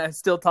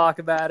still talk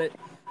about it.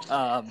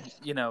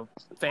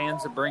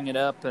 Fans bring it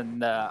up,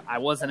 and I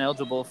wasn't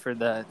eligible for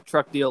the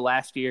truck deal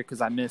last year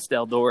because I missed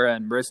Eldora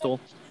and Bristol,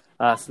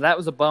 so that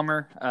was a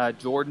bummer.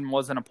 Jordan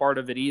wasn't a part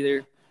of it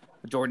either.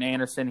 Jordan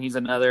Anderson, he's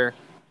another,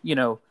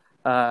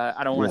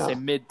 I don't want to say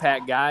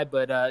mid-pack guy,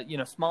 but,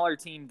 smaller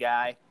team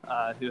guy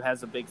who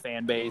has a big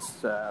fan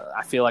base.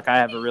 I feel like I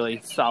have a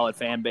really solid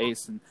fan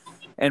base,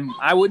 and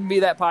I wouldn't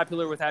be that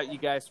popular without you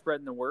guys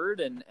spreading the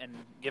word and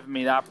giving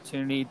me the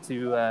opportunity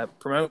to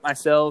promote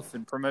myself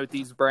and promote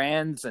these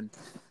brands and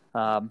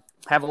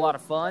have a lot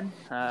of fun.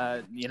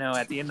 At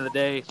the end of the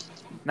day,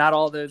 not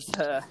all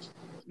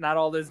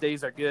those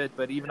days are good,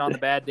 but even on the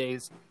bad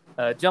days,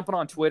 jumping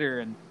on Twitter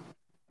and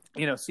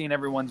seeing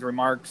everyone's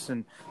remarks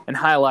and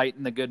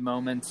highlighting the good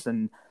moments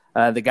and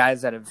the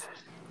guys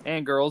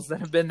and girls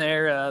that have been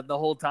there the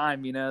whole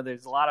time.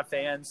 There's a lot of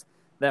fans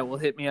that will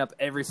hit me up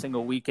every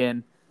single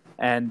weekend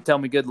and tell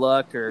me good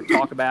luck or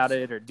talk about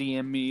it or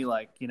DM me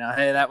like, hey,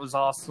 that was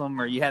awesome,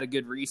 or you had a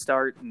good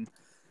restart. And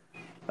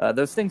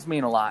those things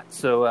mean a lot.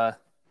 So,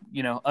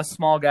 us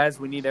small guys,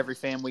 we need every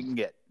fan we can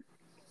get.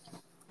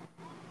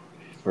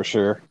 For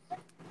sure.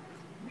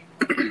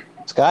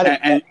 Scott,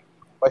 and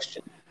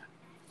question.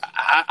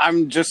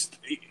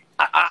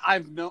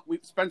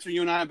 Spencer,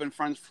 you and I have been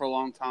friends for a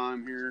long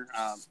time here,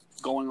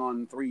 going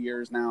on 3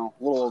 years now,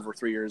 a little over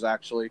 3 years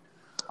actually.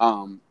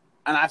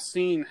 And I've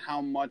seen how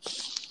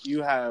much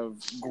you have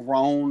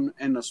grown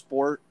in the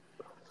sport,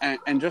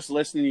 and just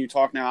listening to you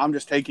talk now, I'm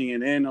just taking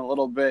it in a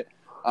little bit.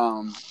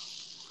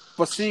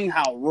 But seeing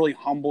how really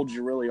humbled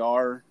you really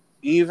are,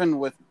 even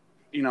with,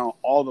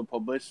 all the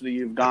publicity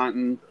you've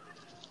gotten,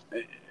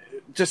 it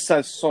just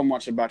says so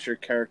much about your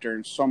character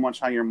and so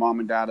much how your mom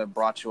and dad have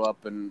brought you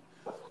up. And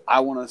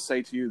I want to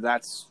say to you,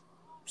 that's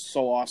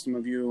so awesome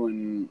of you.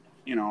 And,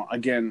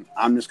 again,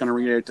 I'm just going to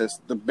reiterate this.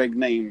 The big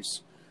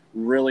names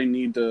really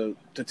need to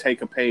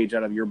take a page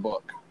out of your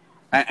book,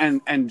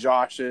 and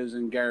Josh's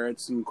and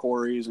Garrett's and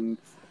Corey's and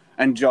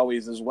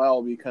Joey's as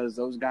well, because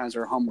those guys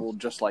are humbled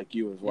just like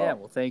you as well. Yeah,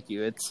 well, thank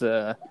you. It's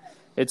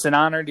an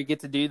honor to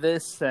get to do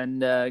this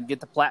and get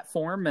the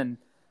platform. And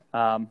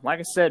like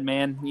I said,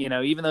 man,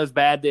 even those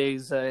bad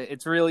days,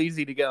 it's real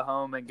easy to go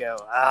home and go,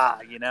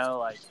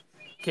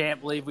 can't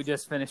believe we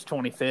just finished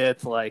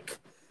 25th. Like,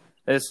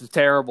 this is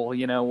terrible.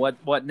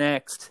 What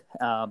next?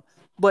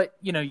 But,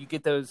 you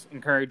get those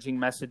encouraging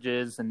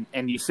messages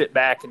and you sit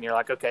back and you're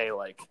like, okay,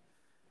 like,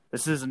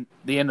 this isn't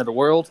the end of the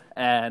world.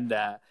 And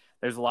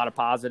there's a lot of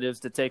positives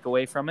to take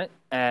away from it.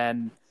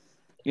 And,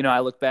 I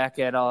look back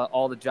at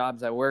all the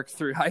jobs I worked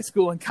through high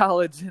school and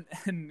college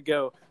and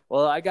go,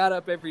 well, I got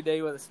up every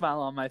day with a smile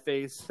on my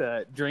face,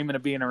 dreaming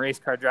of being a race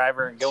car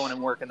driver and going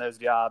and working those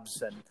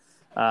jobs. And,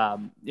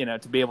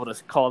 to be able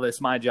to call this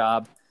my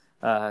job,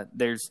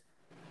 there's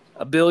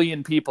a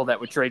billion people that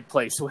would trade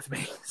place with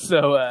me.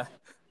 So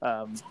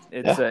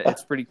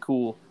it's pretty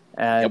cool.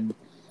 And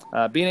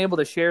being able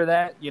to share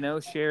that,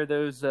 share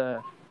those,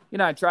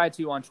 I try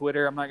to on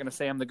Twitter. I'm not going to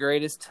say I'm the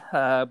greatest,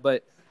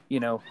 but,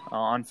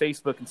 on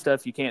Facebook and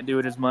stuff, you can't do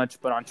it as much.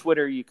 But on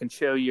Twitter, you can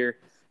show your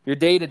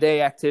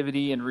day-to-day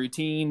activity and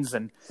routines.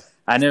 And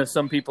I know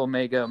some people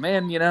may go,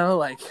 man, you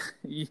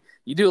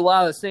do a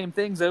lot of the same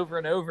things over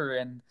and over.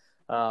 And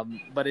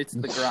but it's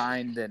the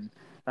grind and,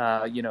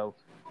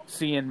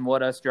 seeing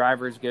what us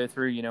drivers go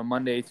through,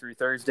 Monday through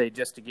Thursday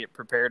just to get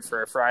prepared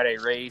for a Friday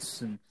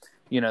race and,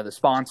 the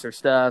sponsor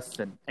stuff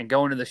and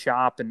going to the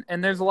shop.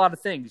 And there's a lot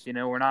of things,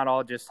 we're not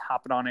all just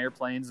hopping on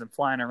airplanes and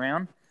flying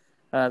around.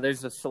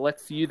 There's a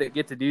select few that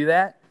get to do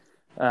that.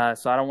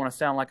 So I don't want to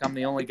sound like I'm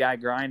the only guy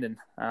grinding,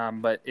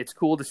 but it's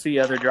cool to see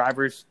other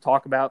drivers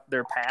talk about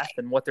their path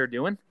and what they're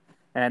doing.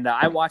 And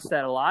I watch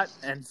that a lot.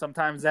 And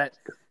sometimes that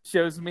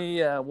shows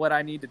me what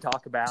I need to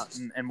talk about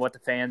and what the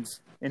fans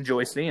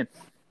enjoy seeing.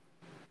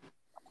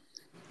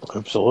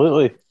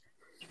 Absolutely.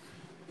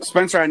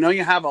 Spencer, I know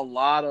you have a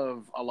lot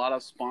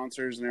of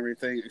sponsors and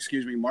everything.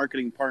 Excuse me,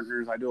 marketing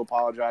partners. I do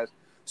apologize.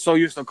 So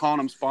used to calling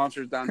them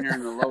sponsors down here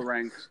in the low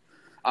ranks.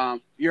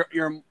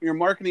 Your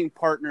marketing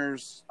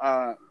partners.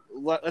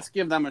 Let's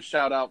give them a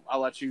shout out. I'll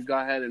let you go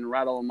ahead and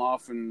rattle them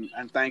off and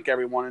thank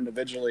everyone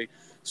individually.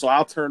 So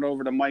I'll turn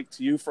over to Mike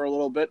to you for a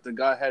little bit to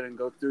go ahead and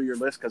go through your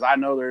list, because I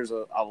know there's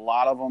a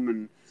lot of them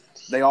and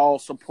they all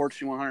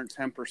support you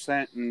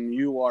 110%, and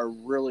you are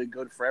really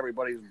good for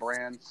everybody's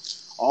brand.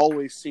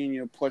 Always seen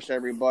you push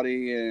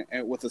everybody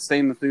and with the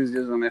same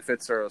enthusiasm, if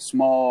it's a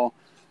small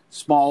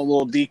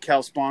little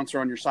decal sponsor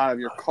on your side of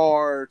your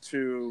car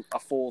to a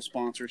full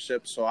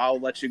sponsorship. So I'll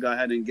let you go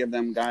ahead and give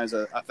them guys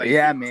a thank you.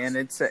 Yeah, man,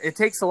 it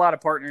takes a lot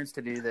of partners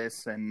to do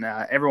this, and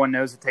everyone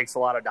knows it takes a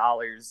lot of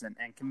dollars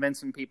and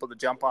convincing people to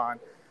jump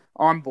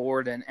on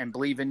board and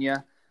believe in you.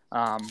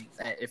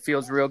 It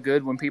feels real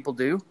good when people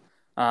do.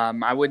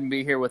 I wouldn't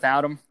be here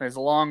without them. There's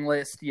a long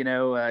list.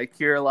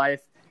 Cure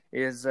Life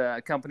is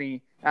a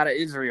company out of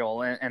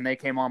Israel, and they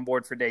came on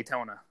board for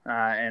Daytona,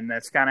 and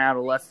that's kind of out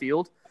of left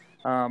field.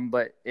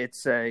 But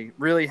it's a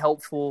really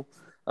helpful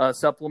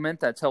supplement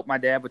that's helped my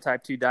dad with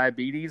type 2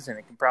 diabetes, and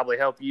it can probably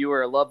help you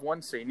or a loved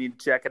one, so you need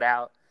to check it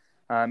out.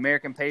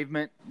 American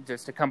Pavement,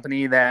 just a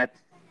company that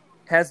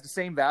has the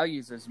same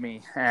values as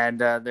me, and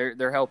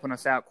they're helping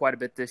us out quite a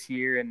bit this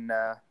year, and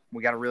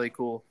we got a really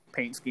cool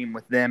paint scheme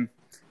with them.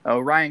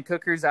 Ryan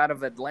Cookers out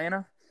of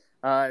Atlanta.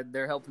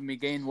 They're helping me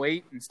gain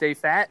weight and stay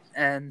fat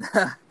and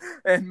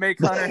make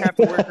Hunter have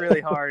to work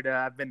really hard.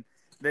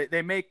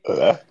 They make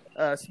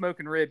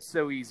smoking ribs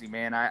so easy,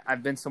 man.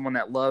 I've been someone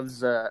that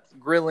loves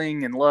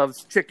grilling and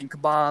loves chicken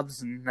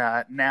kebabs, and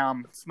now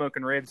I'm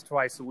smoking ribs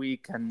twice a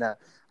week, and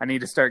I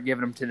need to start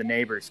giving them to the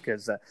neighbors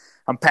because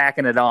I'm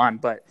packing it on.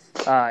 But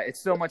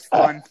it's so much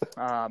fun.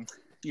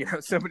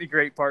 So many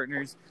great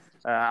partners.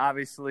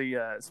 Obviously,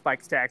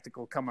 Spike's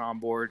Tactical coming on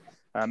board.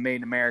 Made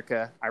in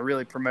America. I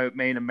really promote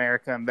Made in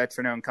America and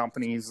veteran-owned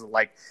companies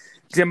like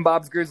Jim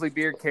Bob's Grizzly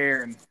Beard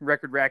Care and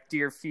Record Rack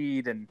Deer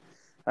Feed and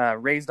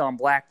Raised on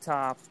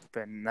Blacktop,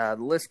 and the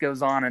list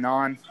goes on and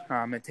on.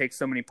 It takes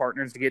so many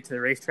partners to get to the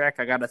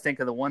racetrack. I got to think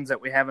of the ones that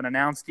we haven't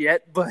announced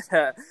yet,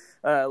 but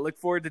look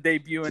forward to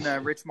debuting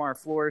Richmar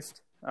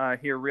Florist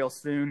here real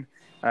soon.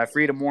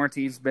 Freedom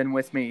Warranty's been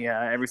with me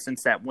ever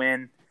since that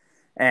win,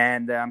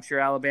 and I'm sure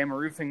Alabama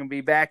Roofing will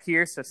be back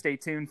here, so stay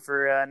tuned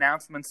for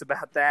announcements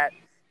about that.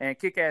 And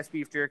Kick-Ass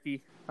Beef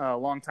Jerky, a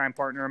longtime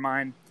partner of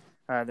mine.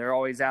 They're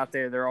always out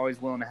there. They're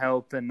always willing to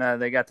help, and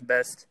they got the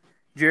best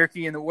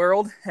jerky in the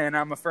world, and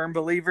I'm a firm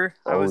believer.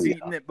 I was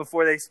eating it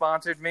before they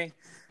sponsored me.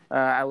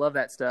 I love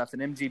that stuff.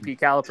 And MGP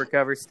caliper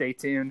covers, stay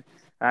tuned.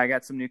 I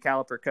got some new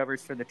caliper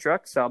covers for the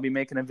truck, so I'll be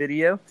making a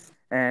video,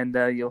 and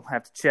you'll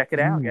have to check it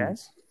out,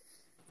 guys.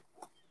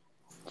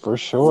 For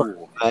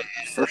sure.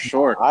 For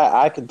sure.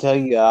 I can tell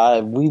you,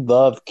 we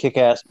love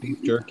Kick-Ass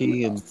Beef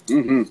Jerky, and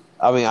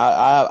I mean,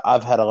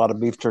 I've had a lot of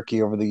beef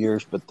jerky over the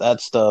years, but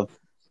that stuff,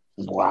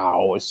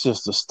 wow, it's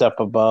just a step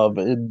above.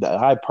 And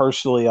I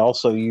personally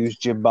also use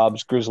Jim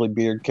Bob's Grizzly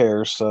Beard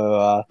Care,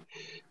 so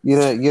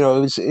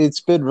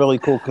it's been really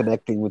cool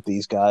connecting with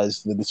these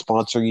guys that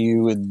sponsor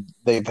you, and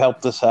they've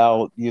helped us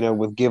out,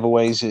 with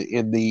giveaways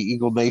in the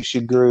Eagle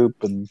Nation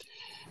group, and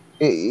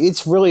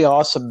it's really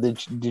awesome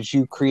that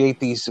you create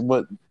these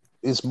what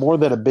is more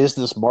than a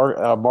business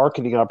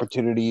marketing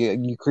opportunity,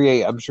 and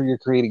I'm sure you're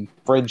creating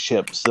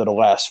friendships that'll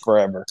last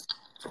forever.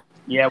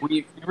 Yeah,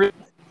 we really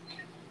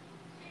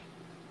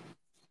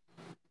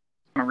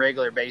on a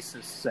regular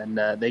basis, and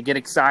they get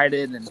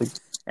excited,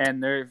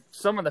 and they're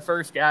some of the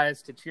first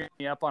guys to cheer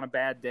me up on a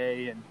bad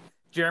day. And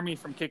Jeremy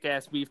from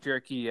Kick-Ass Beef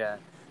Jerky,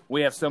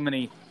 we have so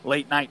many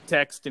late night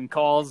texts and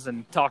calls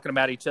and talking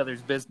about each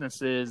other's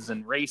businesses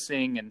and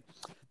racing and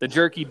the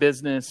jerky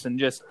business and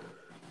just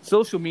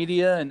social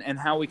media and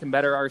how we can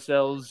better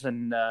ourselves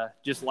and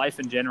just life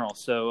in general.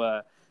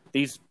 So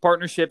these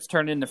partnerships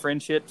turn into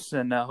friendships,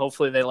 and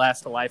hopefully they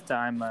last a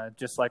lifetime,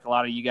 just like a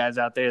lot of you guys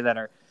out there that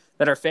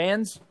are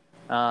fans.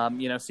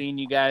 Seeing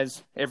you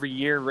guys every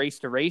year race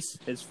to race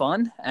is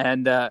fun,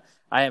 and I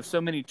have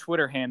so many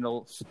Twitter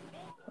handles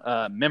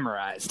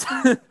memorized.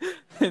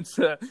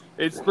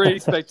 It's pretty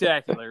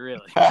spectacular,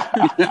 really.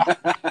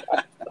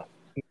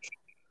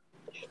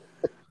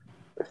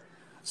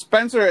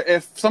 Spencer,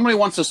 if somebody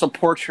wants to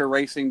support your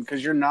racing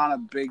because you're not a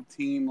big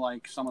team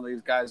like some of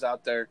these guys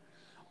out there,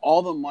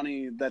 all the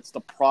money that's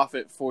the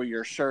profit for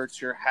your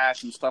shirts, your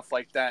hats, and stuff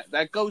like that,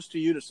 that goes to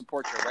you to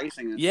support your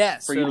racing. Yeah,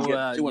 for you to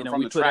get to and from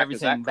we the put track.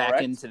 everything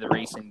back into the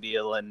racing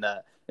deal, and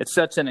it's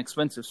such an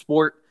expensive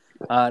sport.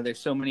 There's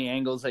so many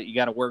angles that you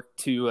got to work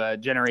to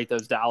generate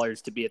those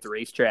dollars to be at the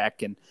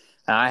racetrack, and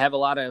I have a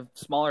lot of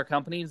smaller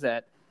companies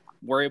that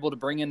were able to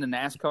bring in the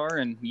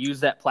NASCAR and use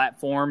that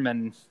platform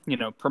and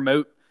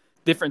promote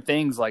different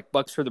things like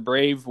Bucks for the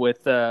Brave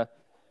with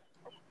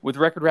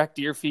Record Rack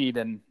Deer Feed,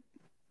 and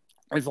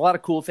there's a lot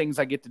of cool things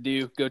I get to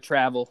do, go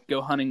travel,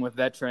 go hunting with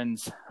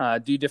veterans,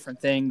 do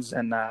different things,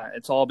 and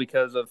it's all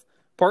because of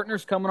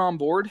partners coming on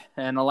board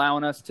and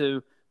allowing us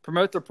to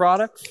promote their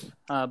products,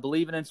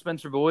 believing in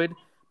Spencer Boyd,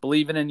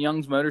 believing in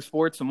Young's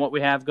Motorsports and what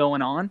we have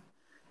going on,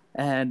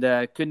 and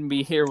couldn't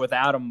be here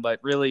without them, but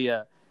really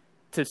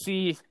to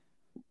see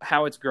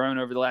how it's grown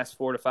over the last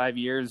 4 to 5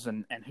 years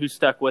and who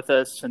stuck with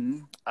us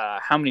and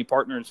how many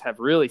partners have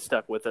really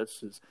stuck with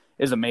us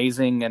is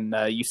amazing. And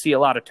you see a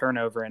lot of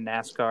turnover in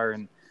NASCAR,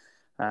 and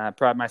I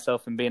pride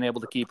myself in being able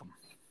to keep them.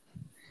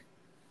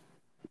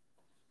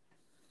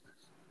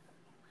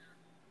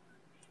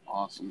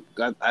 Awesome.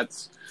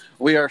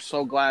 We are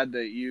so glad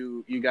that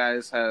you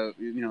guys have,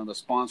 the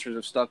sponsors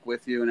have stuck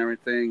with you and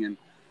everything. And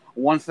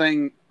one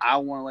thing I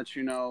want to let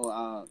you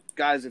know,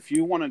 guys, if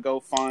you want to go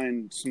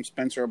find some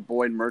Spencer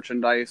Boyd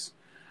merchandise,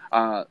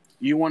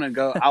 you want to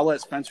go, I'll let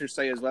Spencer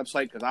say his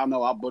website because I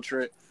know I'll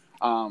butcher it.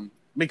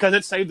 Because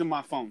it's saved in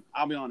my phone.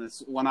 I'll be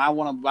honest. When I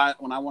want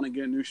to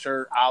get a new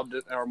shirt,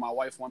 or my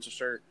wife wants a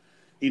shirt.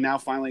 He now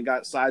finally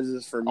got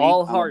sizes for me.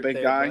 All I'm heart, a big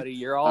there, guy. buddy.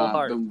 You're all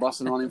heart. Been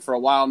busting on him for a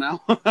while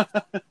now.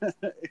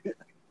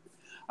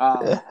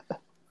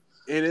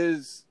 It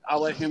is.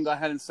 I'll let him go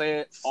ahead and say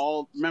it.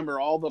 Remember,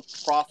 all the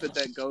profit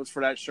that goes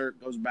for that shirt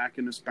goes back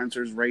into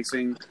Spencer's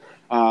racing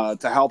to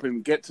help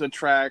him get to the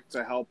track,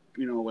 to help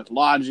with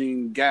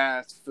lodging,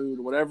 gas, food,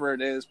 whatever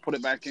it is. Put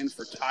it back in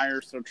for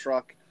tires to the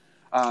truck.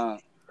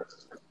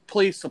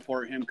 Please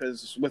support him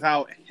because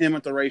without him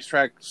at the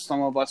racetrack,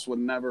 some of us would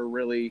never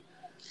really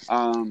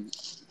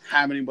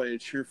have anybody to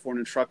cheer for in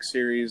the truck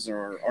series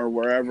or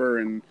wherever.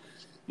 And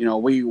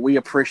we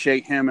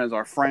appreciate him as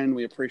our friend.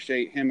 We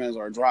appreciate him as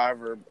our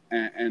driver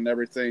and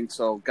everything.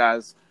 So,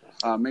 guys,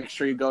 make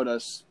sure you go to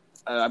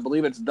I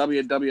believe it's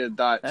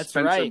www.spencerboyd.net. That's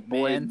right,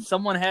 man.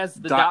 Someone has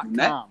the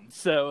 .com.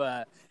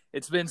 So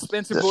it's been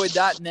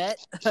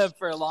spencerboyd.net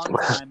for a long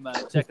time.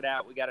 Check it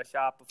out. We got a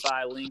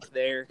Shopify link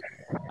there.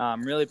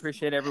 Really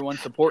appreciate everyone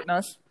supporting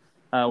us.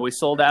 We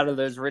sold out of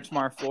those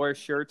Richmar Flores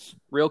shirts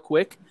real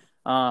quick.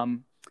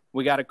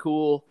 We got a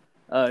cool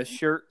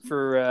shirt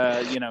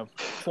for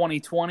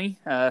 2020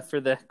 for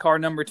the car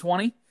number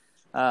 20.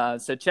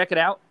 So check it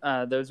out.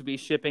 Those will be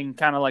shipping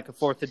kind of like a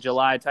 4th of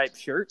July type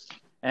shirt.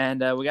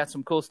 And we got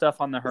some cool stuff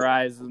on the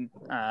horizon.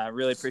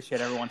 Really appreciate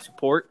everyone's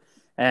support.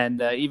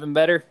 And even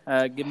better,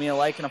 give me a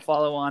like and a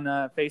follow on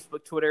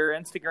Facebook, Twitter,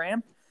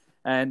 Instagram.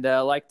 And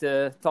like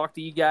to talk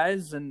to you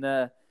guys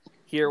and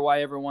hear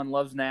why everyone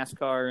loves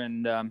NASCAR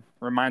and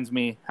reminds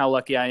me how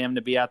lucky I am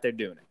to be out there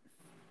doing it.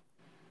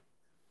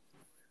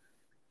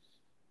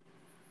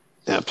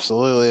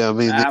 Absolutely. I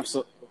mean,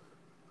 absolutely.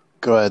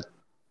 Go ahead.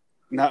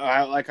 No,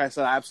 like I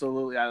said,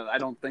 absolutely. I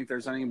don't think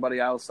there's anybody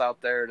else out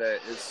there that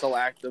is so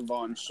active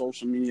on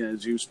social media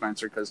as you,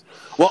 Spencer. Because,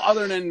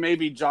 other than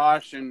maybe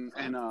Josh and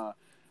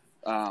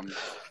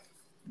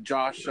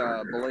Josh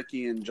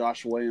Balicki and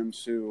Josh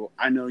Williams, who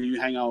I know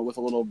you hang out with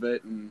a little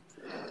bit, and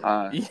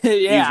he's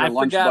your I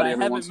lunch forgot buddy I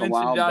every haven't once mentioned in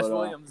a while, Josh but,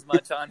 Williams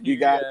much on here. You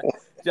got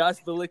Josh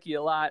Balicki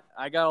a lot.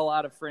 I got a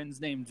lot of friends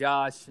named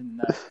Josh,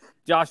 and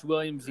Josh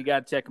Williams, you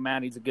got to check him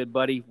out. He's a good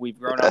buddy. We've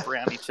grown up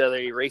around each other.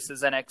 He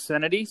races in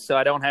Xfinity, so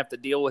I don't have to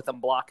deal with him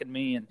blocking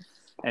me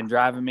and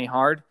driving me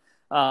hard.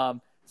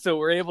 So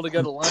we're able to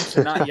go to lunch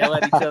and not yell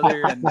at each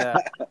other. And,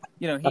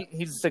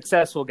 he's a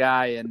successful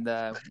guy, and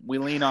we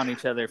lean on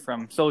each other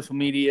from social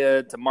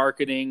media to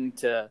marketing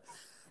to,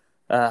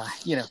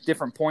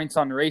 different points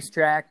on the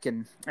racetrack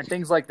and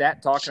things like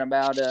that, talking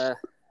about,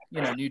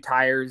 new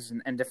tires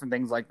and different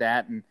things like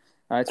that. And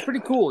it's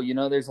pretty cool.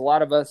 There's a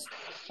lot of us,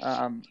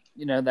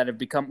 that have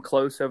become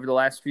close over the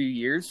last few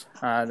years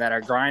that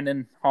are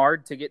grinding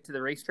hard to get to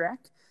the racetrack.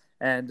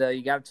 And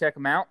you got to check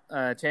them out.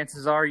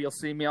 Chances are you'll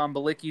see me on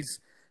Balicki's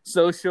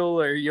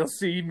social or you'll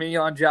see me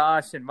on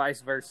Josh and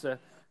vice versa.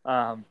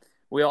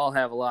 We all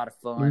have a lot of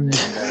fun.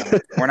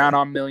 And, we're not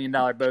on $1 million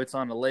boats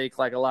on the lake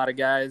like a lot of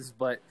guys,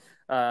 but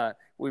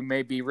we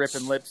may be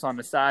ripping lips on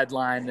the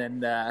sideline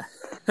and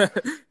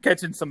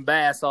catching some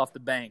bass off the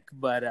bank.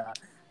 But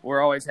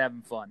we're always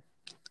having fun.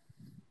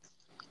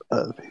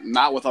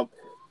 Not with a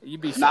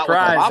You'd be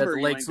surprised at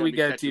the lakes we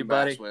go to,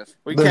 buddy.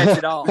 We catch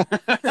it all.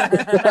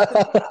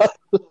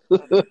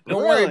 Don't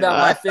worry about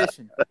my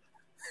fishing.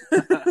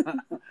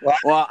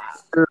 Well,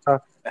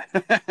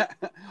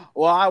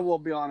 I will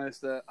be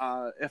honest.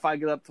 If I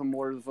get up to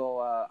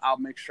Mooresville, I'll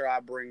make sure I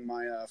bring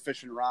my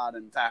fishing rod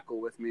and tackle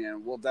with me,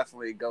 and we'll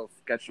definitely go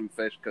catch some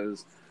fish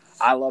because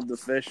I love to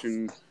fish,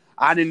 and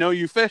I didn't know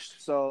you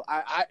fished. So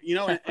I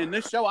in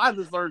this show, I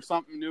just learned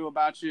something new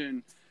about you,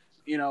 and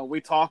we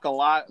talk a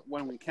lot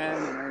when we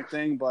can and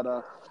everything,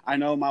 but I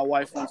know my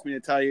wife wants me to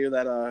tell you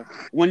that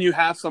when you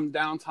have some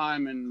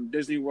downtime and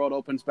Disney World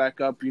opens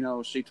back up,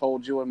 she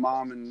told you and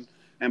Mom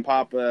and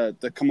Papa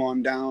to come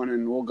on down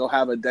and we'll go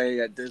have a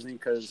day at Disney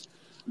because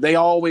they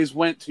always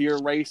went to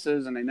your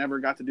races and they never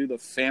got to do the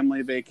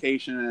family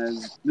vacation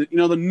as, the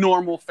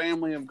normal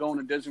family of going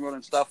to Disney World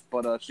and stuff,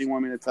 but she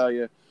wanted me to tell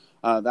you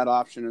that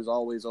option is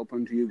always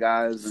open to you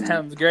guys. And,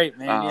 sounds great,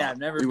 man. Yeah, I've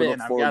never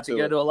been. I've got to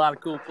go to a lot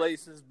of cool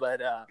places,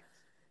 but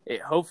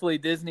hopefully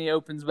Disney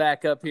opens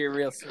back up here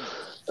real soon.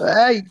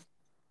 Hey.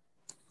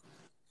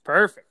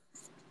 Perfect.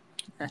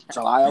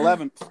 July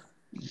 11th.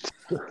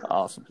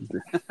 Awesome.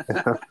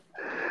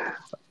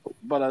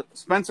 But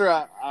Spencer,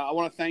 I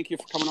want to thank you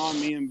for coming on.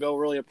 Me and Bill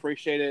really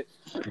appreciate it.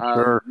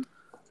 Sure.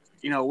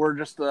 We're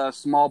just a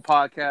small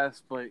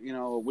podcast, but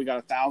we got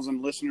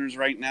 1,000 listeners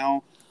right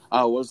now.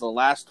 Was the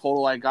last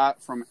total I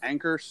got from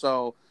Anchor.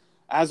 So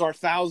as our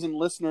 1,000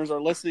 listeners are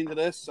listening to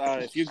this,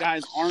 if you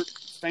guys aren't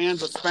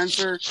fans of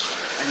Spencer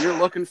and you're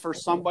looking for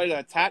somebody to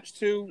attach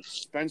to,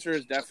 Spencer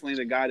is definitely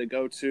the guy to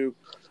go to.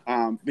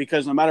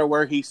 Because no matter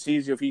where he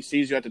sees you, if he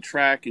sees you at the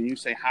track and you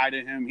say hi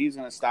to him, he's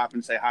going to stop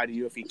and say hi to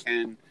you if he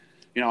can.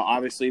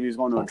 Obviously if he's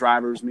going to a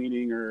driver's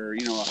meeting or, a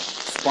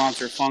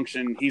sponsor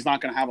function, he's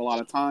not going to have a lot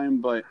of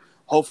time, but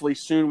hopefully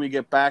soon we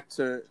get back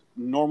to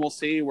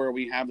normalcy where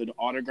we have the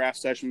autograph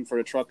session for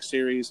the truck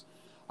series.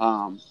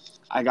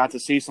 I got to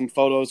see some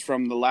photos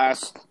from the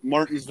last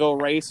Martinsville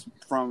race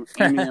from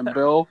Amy and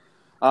Bill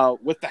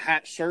with the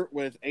hat shirt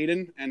with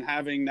Aiden and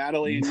having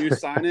Natalie and you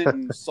sign it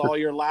and saw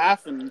your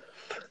laugh. And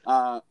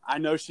I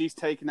know she's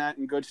taking that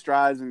in good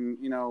strides and,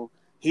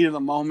 heat of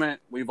the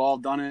moment. We've all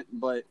done it.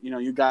 But,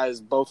 you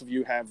guys, both of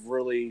you have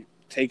really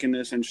taken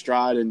this in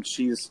stride and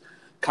she's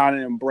kind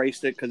of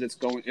embraced it because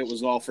it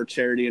was all for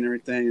charity and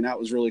everything. And that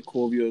was really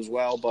cool of you as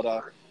well.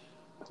 But,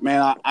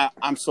 man,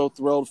 I'm so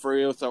thrilled for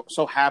you,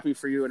 so happy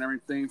for you and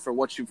everything for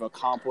what you've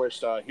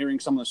accomplished. Hearing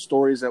some of the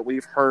stories that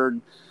we've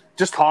heard,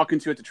 just talking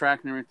to you at the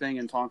track and everything,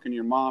 and talking to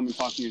your mom and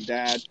talking to your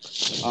dad.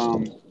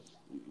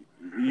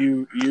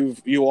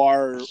 You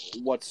are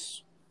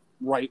what's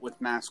right with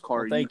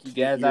NASCAR. Well, thank you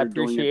guys. I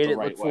appreciate it.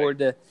 Look forward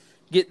to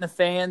getting the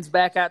fans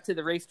back out to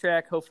the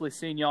racetrack. Hopefully,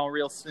 seeing y'all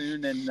real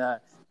soon, and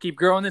keep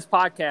growing this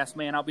podcast,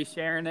 man. I'll be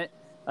sharing it.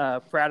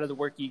 proud of the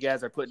work you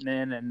guys are putting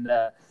in and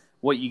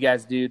what you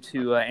guys do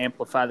to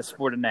amplify the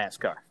sport of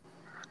NASCAR.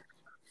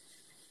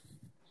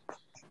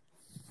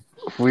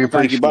 We appreciate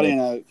Thank you, buddy. it.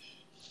 And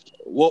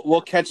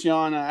we'll catch you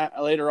on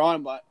later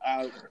on. But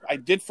I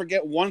did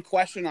forget one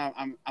question. I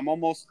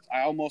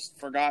almost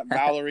forgot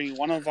Valerie,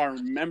 one of our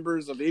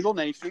members of Eagle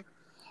Nation,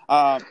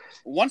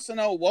 wants to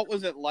know, what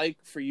was it like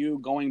for you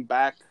going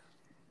back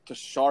to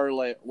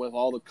Charlotte with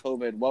all the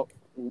COVID?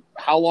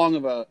 How long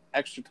of a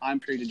extra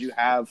time period did you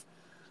have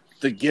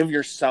to give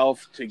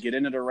yourself to get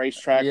into the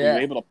racetrack? Yeah. Were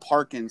you able to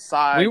park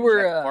inside? We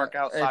were park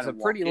outside. It's a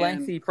pretty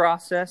lengthy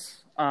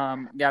process.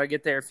 Got to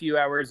get there a few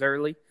hours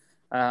early.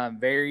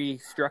 Very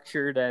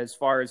structured as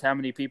far as how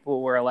many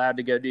people were allowed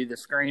to go do the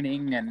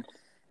screening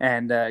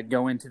and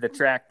go into the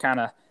track, kind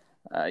of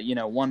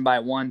one by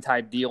one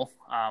type deal.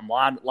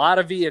 Lot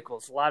of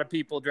vehicles, a lot of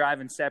people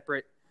driving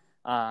separate,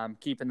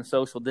 keeping the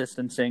social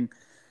distancing.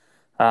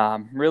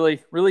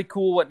 Really, really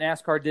cool what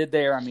NASCAR did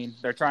there. I mean,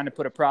 they're trying to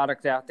put a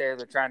product out there.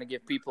 They're trying to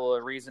give people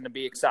a reason to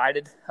be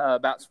excited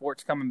about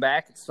sports coming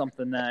back. It's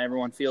something that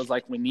everyone feels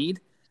like we need,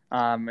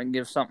 and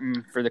give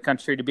something for the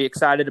country to be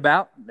excited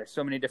about. There's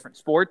so many different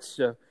sports,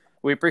 so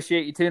we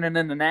appreciate you tuning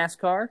in to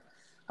NASCAR.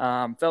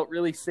 Felt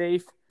really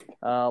safe.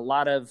 A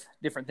lot of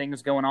different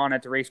things going on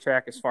at the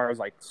racetrack as far as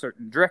like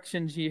certain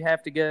directions you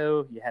have to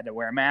go. You had to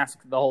wear a mask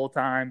the whole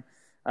time.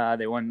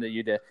 They wanted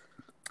you to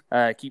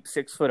keep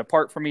 6 foot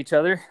apart from each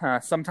other.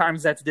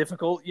 Sometimes that's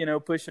difficult,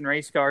 pushing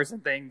race cars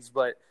and things,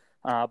 but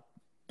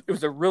it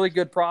was a really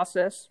good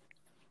process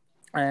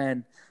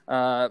and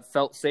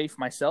felt safe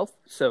myself.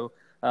 So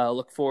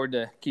look forward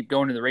to keep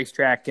going to the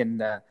racetrack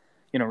and,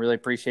 really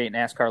appreciate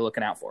NASCAR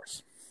looking out for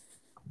us.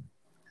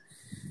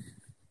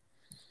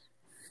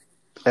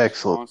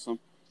 Excellent. Awesome.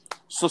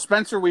 So,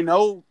 Spencer, we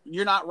know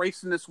you're not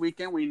racing this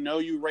weekend. We know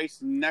you race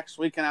next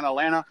weekend at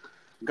Atlanta.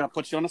 I'm going to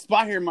put you on the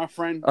spot here, my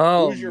friend.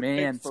 Oh, Who's your man,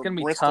 pick it's for going to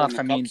be Bristol tough. in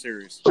the I Cup mean,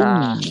 Series?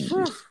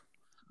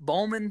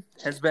 Bowman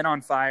has been on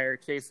fire.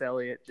 Chase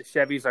Elliott. The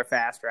Chevys are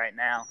fast right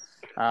now.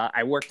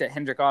 I worked at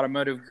Hendrick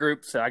Automotive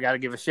Group, so I got to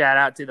give a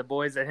shout-out to the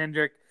boys at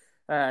Hendrick.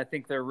 I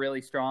think they're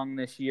really strong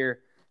this year.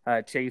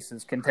 Chase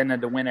is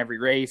contending to win every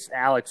race.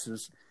 Alex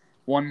has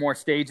won more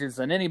stages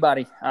than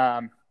anybody.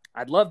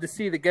 I'd love to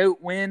see the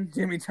GOAT win.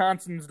 Jimmy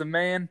Johnson's the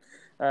man.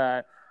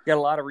 Got a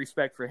lot of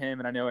respect for him,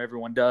 and I know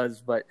everyone does.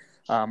 But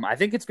I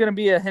think it's going to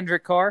be a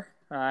Hendrick car.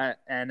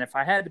 And if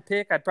I had to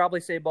pick, I'd probably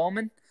say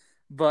Bowman.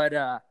 But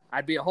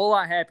I'd be a whole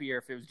lot happier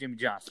if it was Jimmy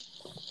Johnson.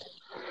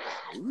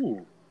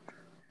 Ooh.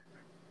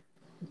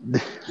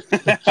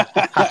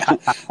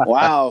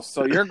 Wow,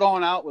 so you're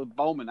going out with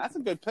Bowman. That's a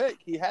good pick.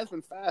 He has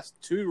been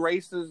fast. 2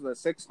 races, the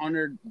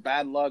 600,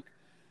 bad luck.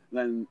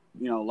 Then,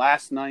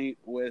 last night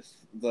with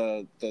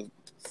the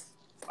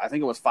I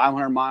think it was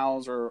 500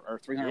 miles or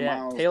 300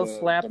 miles. Tail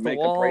slapped the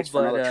wall,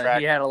 but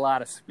he had a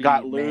lot of speed,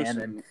 got loose,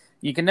 man. And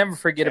you can never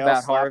forget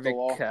about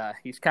Harvick.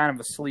 He's kind of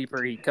a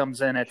sleeper. He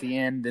comes in at the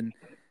end and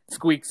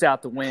squeaks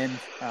out the win.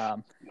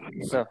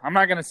 So I'm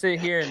not going to sit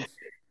here and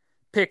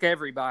pick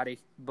everybody,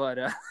 but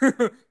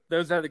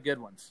those are the good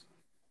ones.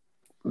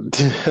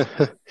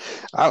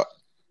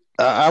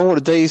 I want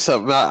to tell you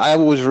something. I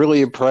was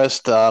really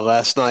impressed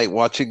last night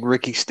watching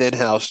Ricky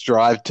Stenhouse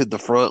drive to the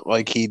front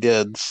like he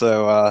did.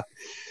 So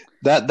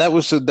that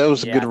was a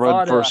good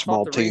run for a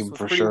small team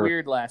for pretty sure.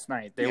 Weird last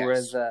night. It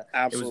was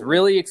absolutely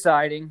really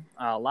exciting.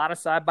 A lot of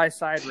side by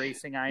side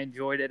racing. I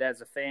enjoyed it as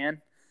a fan.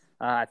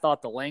 I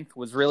thought the length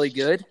was really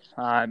good.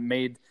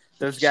 Made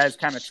those guys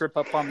kind of trip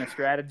up on the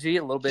strategy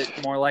a little bit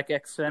more like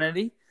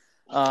Xfinity.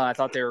 I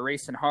thought they were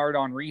racing hard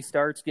on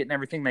restarts, getting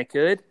everything they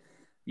could.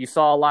 You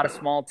saw a lot of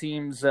small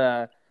teams,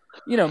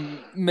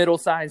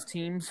 middle-sized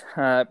teams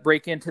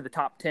break into the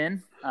top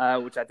 10,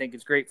 which I think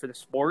is great for the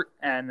sport.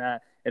 And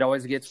it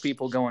always gets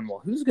people going,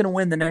 well, who's going to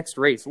win the next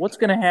race? What's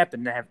going to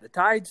happen? Have the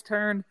tides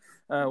turned?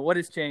 What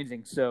is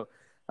changing? So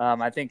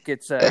I think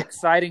it's an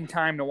exciting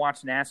time to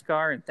watch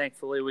NASCAR, and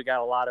thankfully we got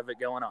a lot of it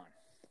going on.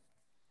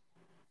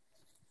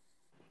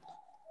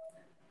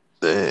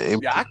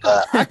 Yeah,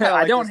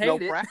 I don't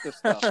hate it. Practice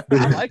stuff.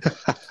 I like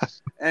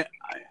it.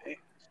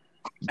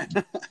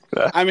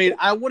 I mean,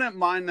 I wouldn't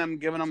mind them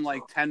giving them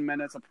like 10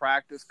 minutes of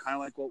practice, kind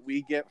of like what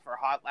we get for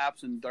hot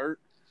laps and dirt,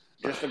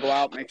 just to go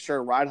out, make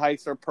sure ride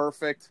heights are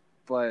perfect.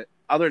 But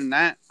other than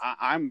that,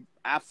 I'm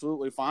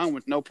absolutely fine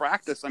with no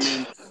practice. I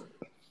mean,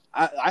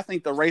 I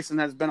think the racing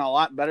has been a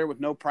lot better with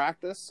no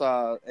practice.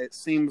 It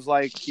seems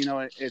like,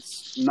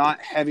 it's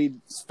not heavy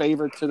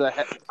favored to the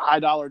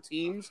high dollar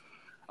teams.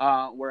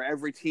 Where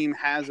every team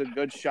has a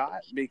good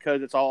shot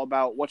because it's all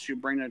about what you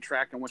bring to the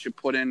track and what you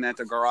put in at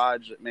the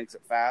garage that makes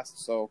it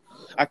fast. So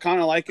I kind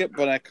of like it,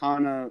 but I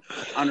kind of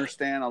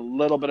understand a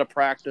little bit of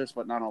practice,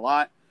 but not a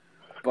lot.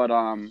 But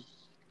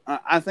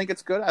I think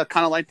it's good. I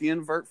kind of like the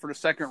invert for the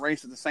second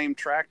race at the same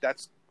track.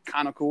 That's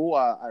kind of cool.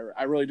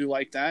 I really do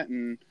like that.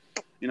 And,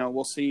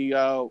 we'll see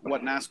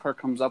what NASCAR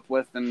comes up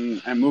with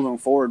and moving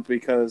forward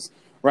because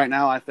right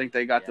now I think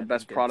they got the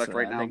best product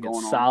right now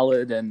going on.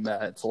 Solid, and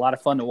it's a lot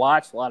of fun to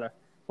watch, a lot of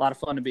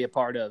fun to be a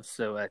part of.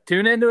 So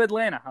tune into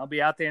Atlanta. I'll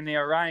be out there in the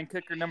Orion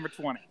Cooker number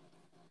 20.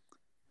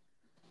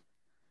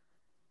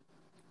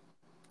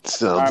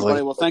 All right,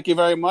 buddy. Well, thank you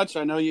very much.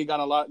 I know you got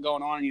a lot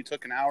going on, and you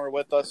took an hour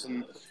with us,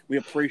 and we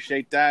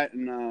appreciate that.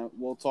 And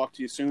we'll talk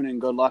to you soon, and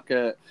good luck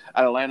at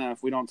Atlanta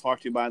if we don't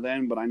talk to you by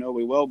then, but I know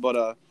we will.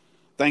 But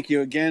thank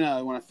you again.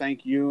 I want to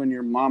thank you and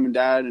your mom and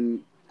dad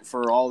and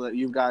for all that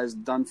you guys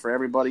done for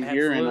everybody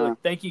here. And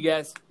thank you,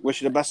 guys.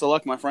 Wish you the best of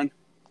luck, my friend.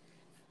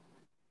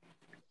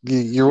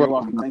 You're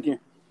welcome. Thank you.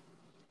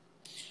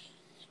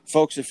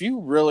 Folks, if you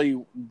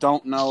really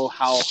don't know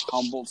how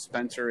humbled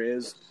Spencer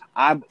is,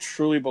 I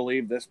truly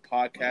believe this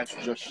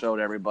podcast just showed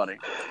everybody.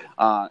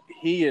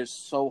 He is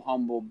so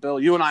humble. Bill,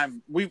 you and I,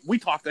 we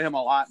talk to him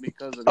a lot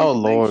because of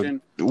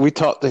Lord, we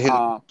talk to him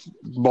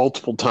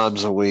multiple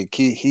times a week.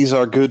 He's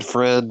our good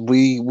friend.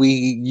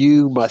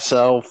 You,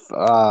 myself,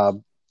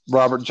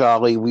 Robert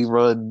Jolly, we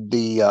run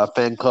the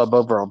fan club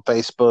over on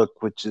Facebook,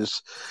 which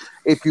is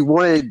if you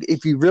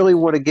really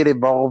want to get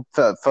involved,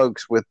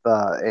 folks, with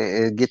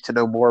and get to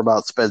know more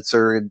about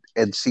Spencer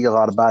and see a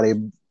lot about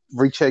him,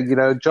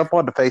 jump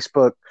onto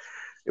Facebook.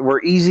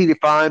 We're easy to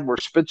find. We're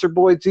Spencer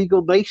Boyd's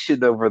Eagle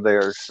Nation over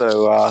there.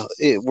 So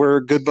we're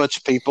a good bunch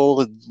of people,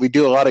 and we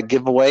do a lot of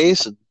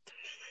giveaways. And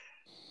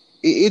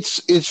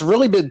it's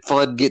really been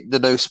fun getting to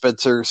know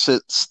Spencer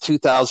since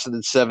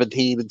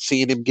 2017 and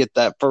seeing him get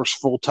that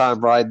first full-time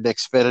ride in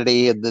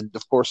Xfinity, and then,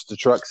 of course, the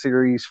Truck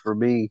Series for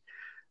me.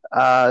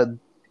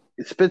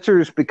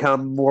 Spencer's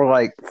become more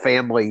like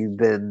family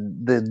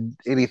than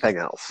anything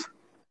else.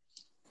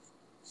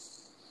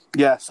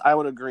 Yes, I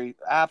would agree.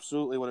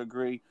 Absolutely would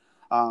agree.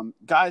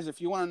 Guys,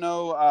 if you want to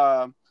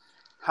know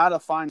how to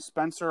find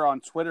Spencer on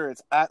Twitter,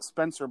 it's at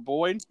Spencer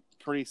Boyd.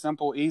 Pretty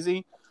simple,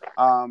 easy.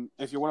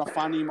 If you want to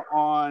find him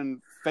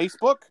on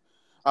Facebook,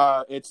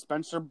 it's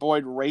Spencer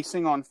Boyd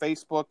Racing on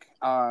Facebook.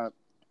 I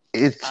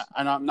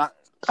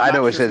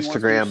know his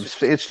Instagram.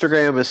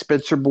 Instagram is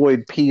Spencer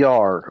Boyd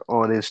PR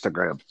on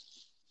Instagram.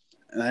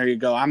 There you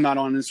go. I'm not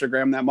on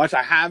Instagram that much.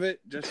 I have it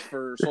just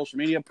for social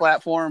media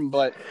platform,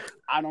 but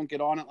I don't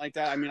get on it like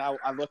that. I mean,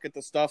 I look at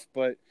the stuff,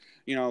 but,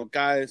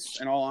 guys,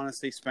 in all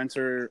honesty,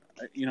 Spencer,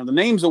 the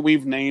names that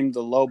we've named,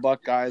 the low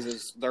buck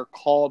guys, they're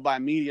called by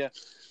media.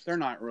 They're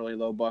not really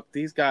low buck.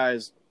 These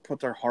guys put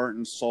their heart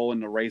and soul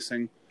into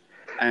racing,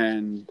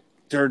 and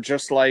they're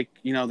just like,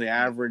 the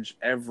average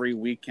every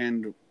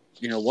weekend,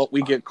 what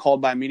we get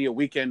called by media,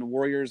 weekend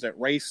warriors that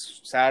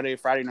race Saturday,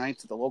 Friday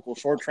nights at the local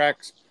short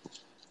tracks.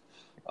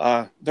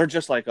 They're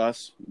just like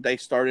us. They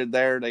started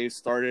there. They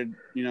started,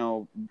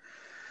 to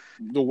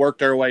work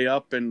their way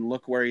up, and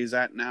look where he's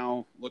at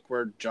now. Look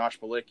where Josh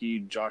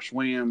Bilicki, Josh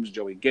Williams,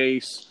 Joey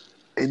Gase,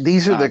 and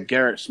these are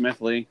Garrett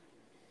Smithley.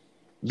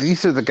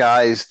 These are the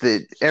guys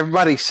that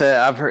everybody said.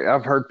 I've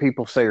heard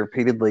people say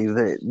repeatedly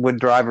that when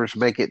drivers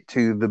make it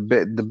to the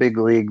big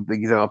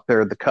league, up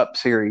there the Cup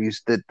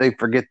Series, that they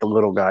forget the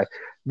little guy.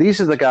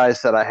 These are the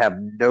guys that I have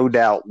no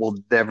doubt will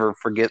never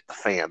forget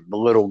the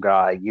little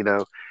guy.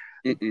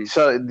 Mm-mm.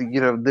 So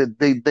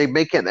they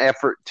make an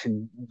effort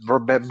to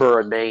remember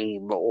a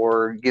name,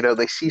 or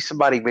they see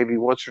somebody maybe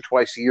once or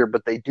twice a year,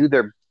 but they do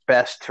their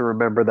best to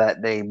remember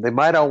that name. They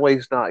might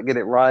always not get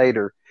it right,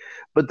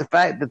 but the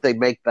fact that they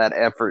make that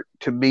effort,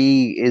 to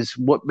me, is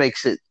what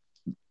makes it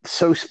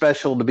so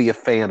special to be a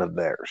fan of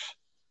theirs.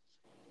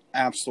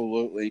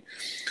 Absolutely,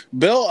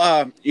 Bill.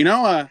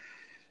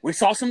 We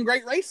saw some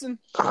great racing.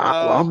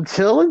 I'm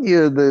telling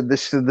you,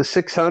 the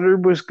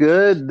 600 was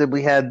good. Then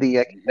we had the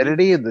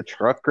Xfinity and the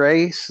truck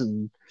race,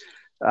 and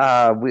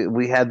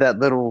we had that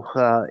little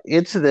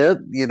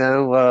incident.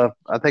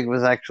 I think it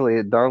was actually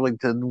at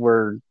Darlington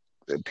where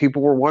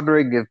people were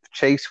wondering if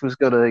Chase was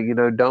going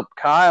to, dump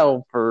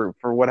Kyle for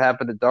what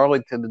happened at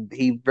Darlington, and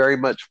he very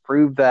much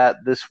proved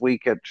that this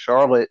week at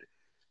Charlotte.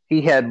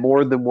 He had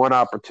more than one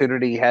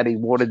opportunity had he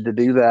wanted to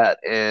do that,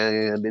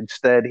 and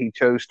instead he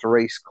chose to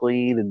race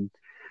clean.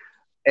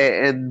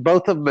 And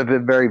both of them have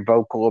been very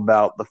vocal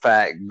about the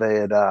fact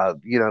that,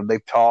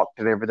 they've talked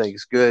and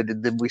everything's good.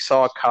 And then we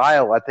saw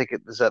Kyle, I think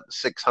it was at the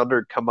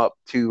 600, come up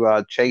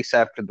to Chase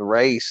after the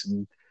race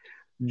and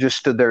just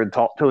stood there and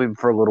talked to him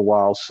for a little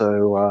while.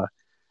 So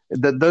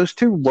those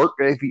two work.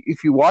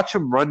 If you watch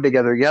them run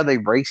together, yeah, they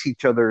race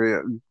each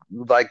other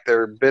like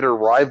they're bitter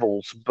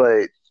rivals.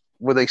 But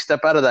when they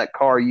step out of that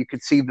car, you can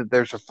see that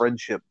there's a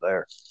friendship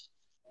there.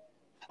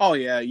 Oh,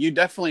 yeah, you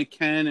definitely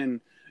can.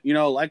 And,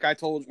 like I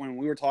told when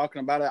we were talking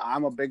about it,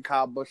 I'm a big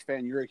Kyle Busch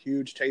fan. You're a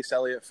huge Chase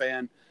Elliott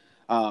fan.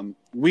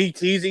 We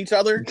tease each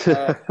other.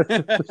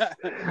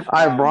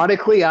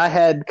 Ironically, I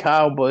had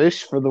Kyle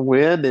Busch for the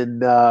win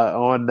and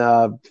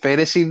on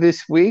fantasy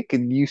this week,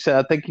 and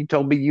I think you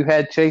told me you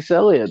had Chase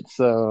Elliott.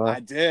 So I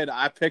did.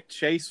 I picked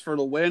Chase for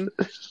the win.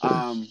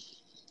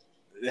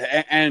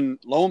 And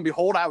lo and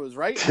behold, I was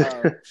right.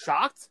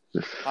 Shocked.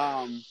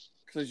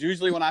 Because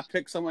usually when I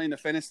pick somebody in the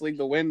fantasy league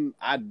to win,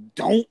 I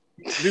don't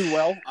do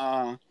well.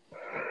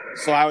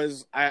 So I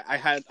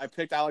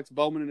picked Alex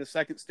Bowman in the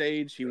second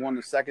stage. He won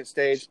the second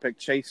stage.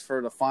 Picked Chase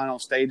for the final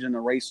stage in the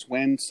race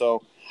win.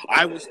 So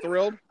I was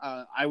thrilled.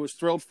 I was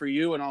thrilled for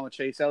you and all the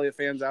Chase Elliott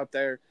fans out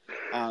there.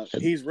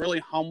 He's really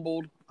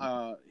humbled.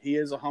 He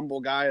is a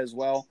humble guy as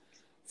well.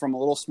 from a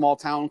little small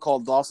town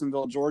called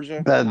Dawsonville,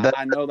 Georgia. That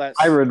I know that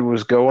siren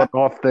was going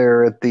off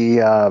there at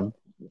the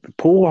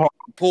pool hall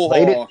pool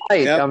late at hall.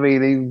 night. Yep. I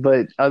mean,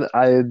 but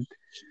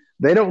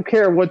they don't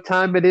care what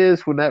time it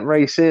is when that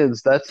race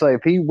ends. That's like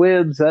if he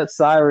wins, that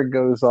siren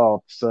goes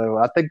off. So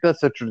I think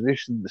that's a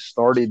tradition that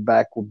started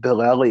back with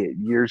Bill Elliott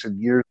years and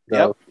years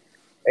ago, Yep.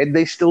 and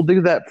they still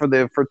do that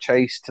for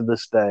Chase to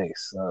this day.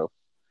 So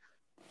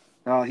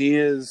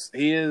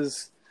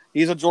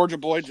He's a Georgia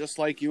boy, just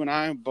like you and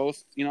I,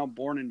 both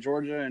born in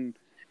Georgia, and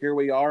here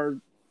we are.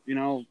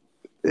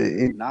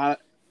 Not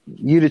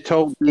you'd have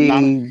told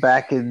me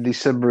back in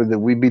December that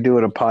we'd be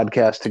doing a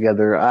podcast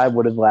together, I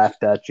would have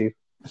laughed at you.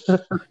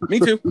 Me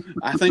too.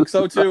 I think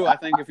so too. I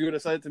think if you would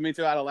have said it to me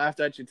too, I'd have laughed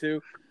at you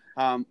too.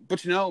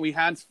 But we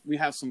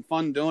have some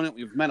fun doing it.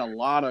 We've met a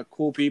lot of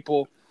cool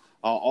people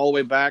all the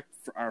way back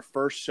for our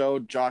first show,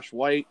 Josh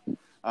White.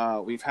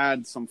 We've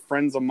had some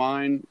friends of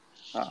mine,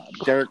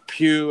 Derek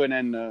Pugh, and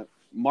then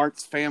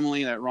Mart's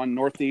family that run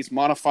Northeast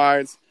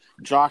Modifieds.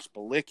 Josh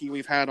Balicki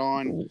we've had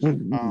on.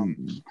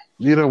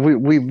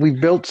 We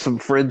built some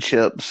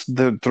friendships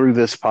through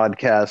this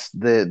podcast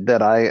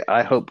that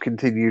I hope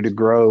continue to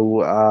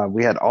grow.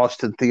 We had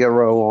Austin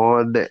Theoro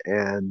on,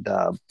 and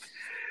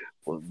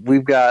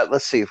we've got,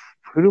 let's see,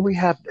 who do we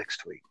have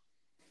next week?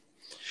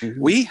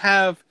 We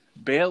have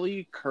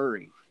Bailey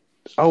Curry.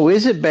 Oh,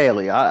 is it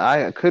Bailey?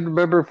 I couldn't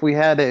remember if we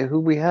had who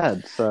we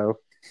had. So,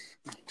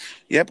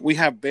 yep, we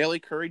have Bailey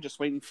Curry. Just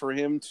waiting for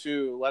him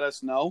to let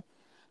us know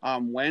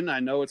when.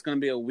 I know it's going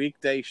to be a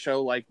weekday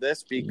show like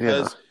this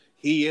because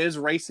he is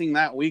racing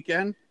that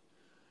weekend.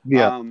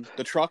 Yeah,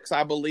 the trucks,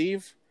 I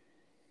believe.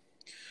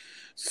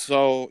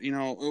 So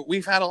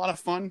we've had a lot of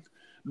fun.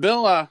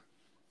 Bill,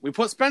 we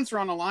put Spencer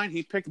on the line.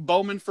 He picked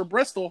Bowman for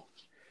Bristol.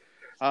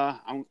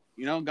 I'm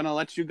gonna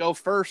let you go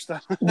first.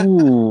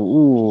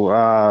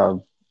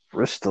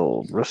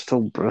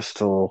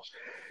 Bristol.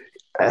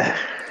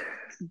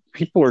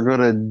 People are going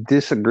to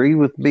disagree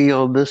with me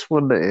on this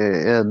one,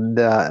 and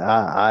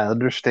I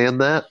understand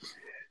that.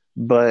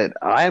 But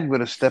I am going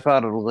to step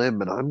out on a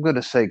limb, and I'm going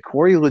to say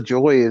Corey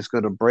LaJoie is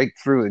going to break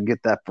through and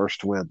get that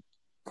first win.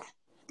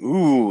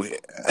 Ooh,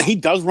 he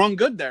does run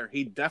good there.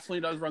 He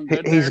definitely does run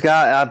good He's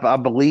got, I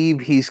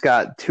believe he's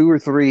got 2 or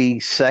 3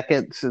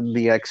 seconds in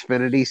the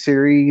Xfinity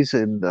series,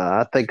 and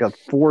I think a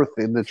 4th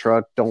in the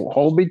truck. Don't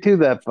hold me to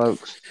that,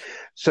 folks.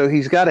 So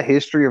he's got a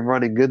history of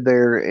running good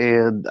there,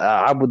 and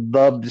I would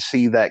love to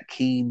see that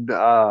Keen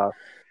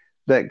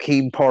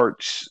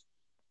Parts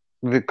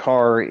the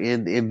car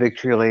in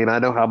victory lane. I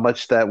know how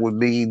much that would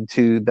mean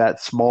to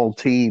that small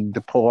team to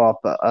pull off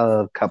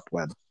a cup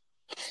win.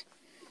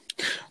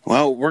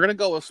 Well, we're going to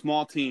go with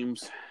small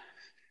teams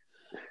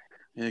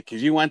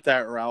because you went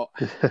that route.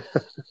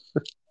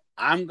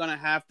 I'm going to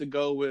have to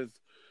go with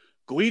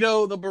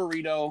Guido the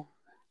Burrito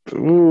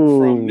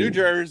from New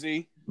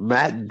Jersey.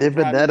 Matt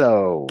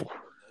Divinetto.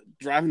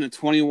 Driving a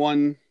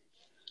 21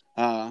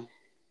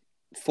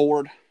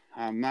 Ford.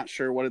 I'm not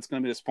sure what it's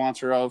going to be the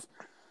sponsor of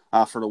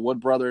for the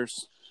Wood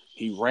Brothers.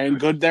 He ran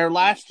good there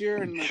last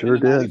year in the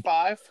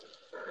 95.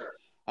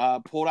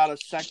 Pulled out a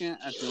second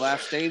at the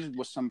last stage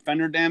with some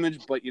fender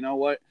damage, but you know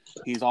what?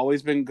 He's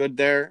always been good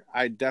there.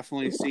 I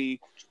definitely see.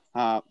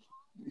 My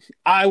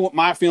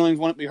feelings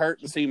wouldn't be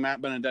hurt to see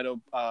Matt Benedetto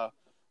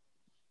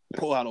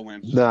pull out a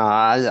win. No,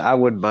 I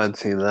wouldn't mind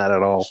seeing that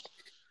at all.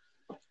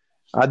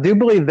 I do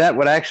believe that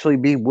would actually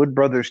be Wood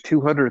Brothers'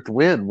 200th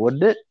win,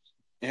 wouldn't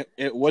it?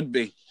 It would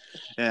be.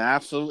 It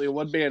absolutely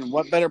would be. And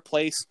what better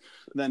place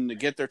than to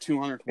get their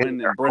 200th win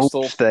in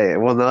Bristol?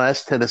 Well, no,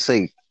 that's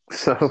Tennessee.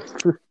 So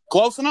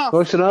close enough.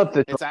 Close enough.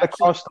 It's right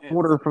across the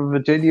border from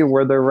Virginia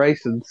where they're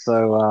racing.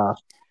 So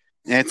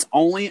it's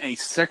only a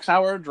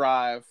 6-hour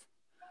drive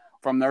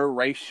from their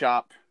race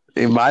shop.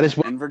 It might as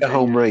well be a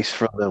home race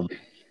for them.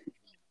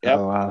 Yep.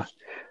 So,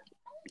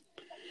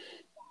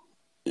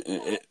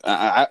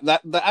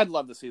 I'd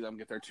love to see them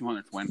get their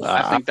 200th win.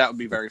 I think that would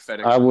be very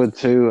fitting. I would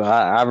too.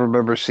 I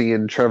remember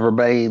seeing Trevor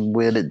Bayne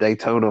win at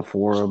Daytona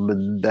for them,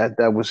 and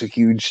that was a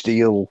huge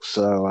deal.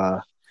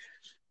 So,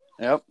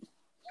 yep.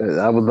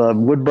 I would love.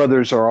 Wood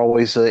Brothers are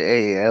always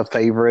a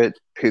favorite,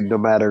 no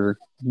matter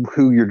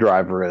who your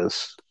driver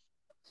is.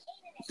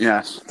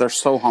 Yes, they're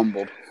so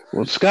humbled.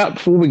 Well, Scott,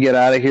 before we get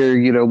out of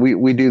here,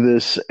 we do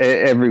this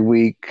every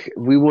week.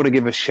 We want to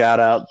give a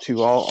shout out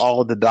to all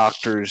of the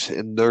doctors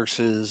and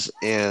nurses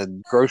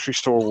and grocery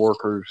store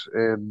workers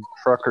and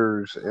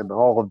truckers and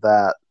all of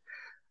that.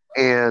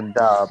 And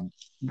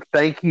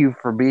thank you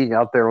for being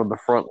out there on the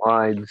front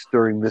lines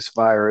during this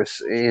virus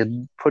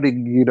and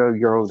putting,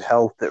 your own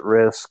health at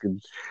risk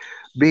and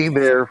being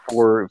there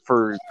for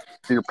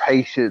your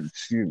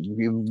patients.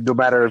 No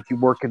matter if you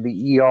work in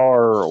the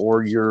ER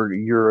or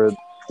you're a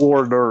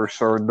floor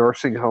nurse or a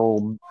nursing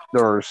home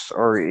nurse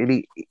or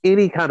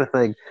any kind of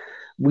thing,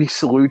 we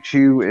salute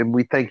you and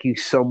we thank you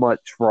so much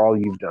for all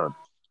you've done.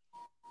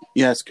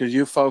 Yes, because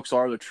you folks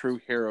are the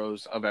true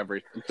heroes of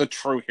everything. The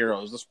true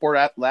heroes. The sport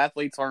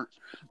athletes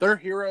they're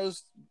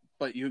heroes,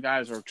 but you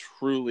guys are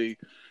truly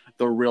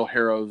the real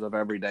heroes of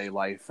everyday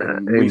life,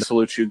 and we Amen.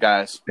 salute you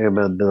guys.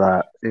 Amen to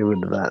that. Amen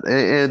to that.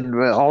 And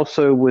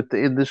also,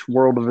 in this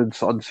world of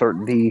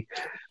uncertainty,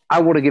 I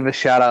want to give a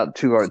shout out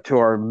to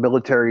our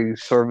military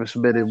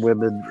servicemen and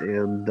women,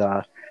 and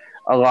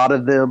a lot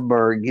of them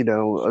are,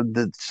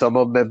 some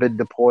of them have been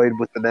deployed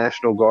with the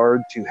National Guard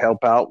to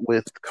help out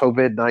with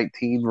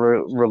COVID-19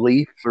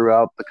 relief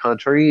throughout the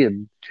country,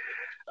 and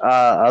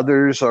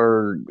others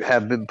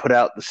have been put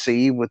out to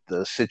sea with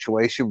the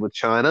situation with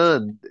China,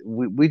 and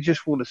we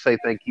just want to say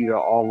thank you to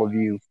all of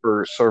you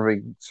for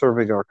serving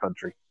our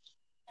country.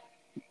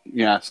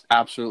 Yes,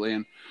 absolutely.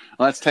 And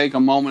let's take a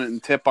moment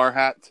and tip our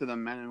hat to the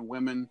men and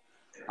women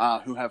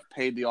who have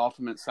paid the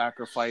ultimate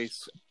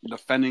sacrifice,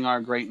 defending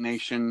our great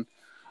nation,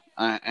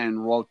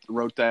 and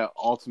wrote that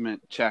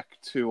ultimate check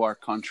to our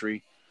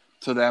country.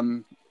 To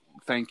them,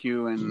 thank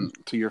you, and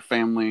to your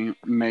family,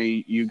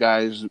 may you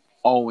guys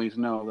always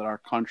know that our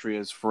country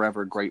is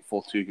forever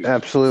grateful to you.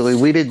 Absolutely.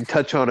 We didn't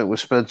touch on it with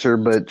Spencer,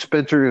 but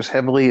Spencer is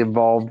heavily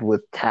involved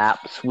with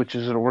TAPS, which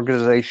is an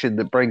organization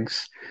that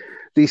brings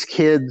these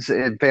kids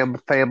and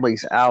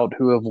families out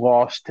who have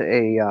lost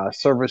a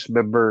service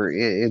member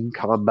in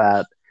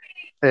combat.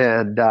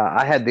 And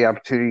I had the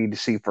opportunity to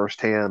see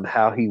firsthand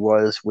how he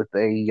was with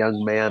a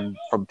young man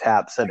from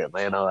TAPS in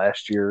Atlanta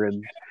last year.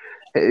 And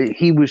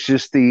he was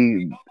just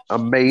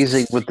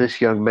amazing with this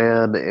young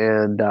man.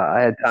 And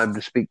I had time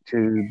to speak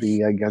to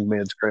the young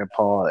man's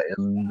grandpa,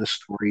 and the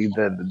story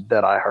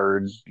that I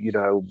heard,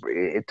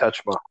 it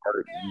touched my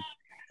heart. And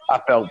I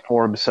felt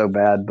for him so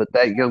bad, but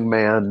that young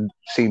man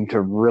seemed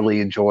to really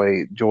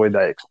enjoy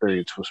that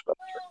experience with Spencer.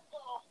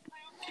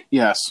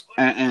 Yes,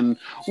 and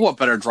what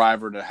better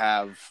driver to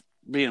have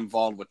be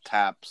involved with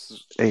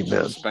TAPS?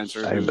 Amen.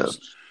 Spencer, Amen.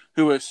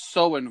 Who is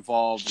so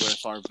involved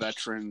with our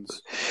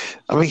veterans.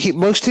 I mean,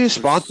 most of his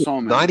sponsors,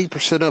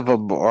 90% of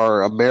them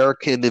are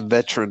American and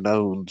veteran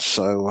owned.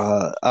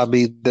 So, I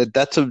mean,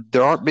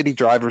 there aren't many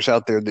drivers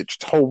out there that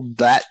hold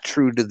that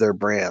true to their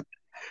brand.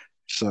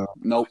 So,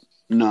 nope,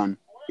 none.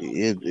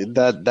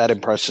 That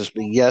impresses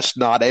me. Yes,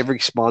 not every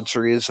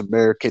sponsor is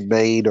American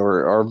made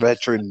or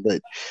veteran,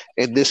 but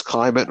in this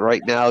climate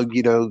right now,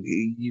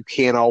 you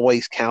can't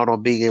always count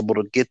on being able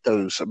to get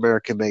those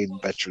American made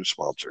and veteran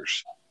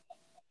sponsors.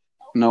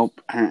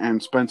 Nope,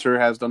 and Spencer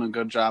has done a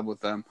good job with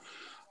them.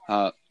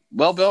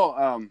 Well,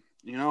 Bill,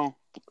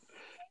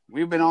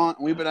 we've been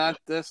at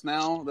this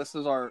now. This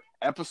is our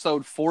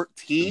episode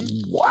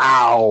 14.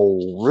 Wow,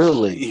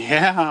 really?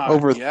 Yeah,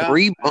 over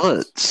 3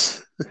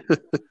 months.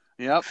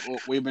 Yep,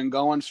 we've been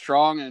going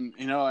strong, and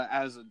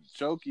as a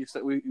joke, you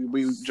said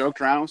we joked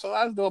around. So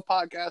let's do a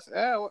podcast.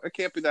 Yeah, it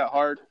can't be that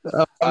hard.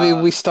 I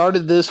mean, we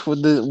started this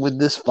when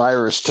this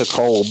virus took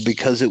hold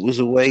because it was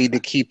a way to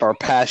keep our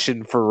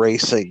passion for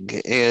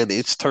racing, and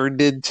it's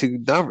turned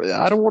into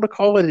I don't want to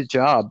call it a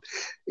job.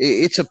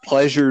 It's a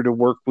pleasure to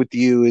work with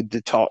you and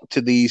to talk to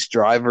these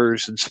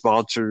drivers and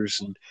sponsors,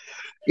 and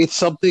it's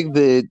something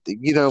that,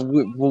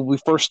 when we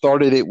first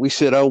started it, we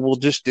said, oh, we'll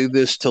just do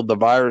this till the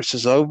virus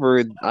is over.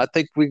 And I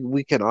think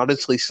we can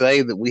honestly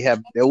say that we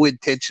have no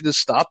intention of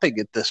stopping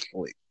at this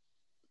point.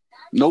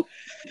 Nope.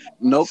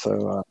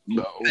 So,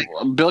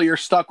 Bill, you're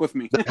stuck with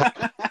me.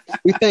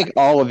 We thank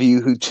all of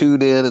you who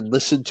tune in and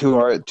listen to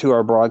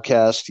our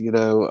broadcast,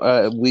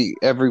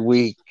 every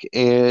week.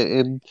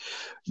 And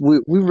we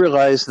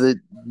realize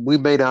that we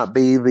may not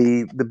be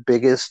the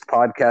biggest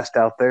podcast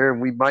out there, and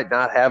we might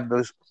not have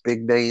those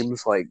big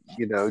names like,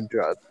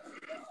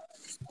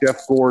 Jeff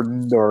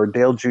Gordon or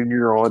Dale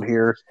Jr. on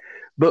here.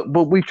 But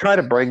we try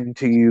to bring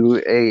to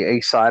you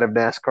a side of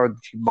NASCAR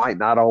that you might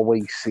not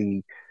always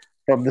see,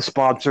 from the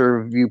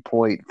sponsor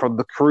viewpoint, from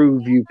the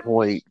crew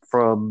viewpoint,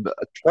 from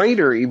a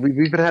trainer. We've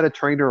even had a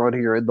trainer on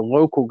here, and the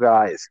local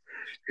guys.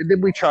 And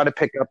then we try to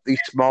pick up these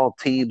small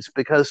teams,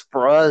 because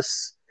for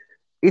us,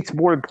 it's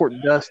more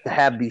important to us to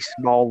have these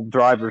small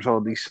drivers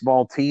on these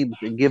small teams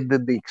and give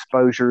them the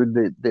exposure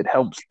that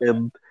helps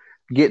them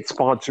get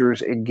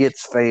sponsors and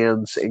gets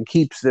fans and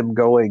keeps them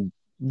going.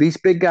 These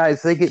big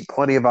guys, they get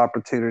plenty of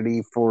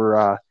opportunity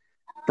for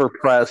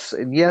press.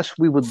 And yes,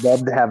 we would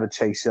love to have a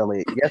Chase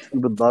Elliott. Yes, we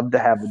would love to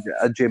have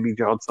a Jimmy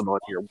Johnson on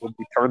here. Would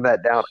we turn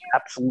that down?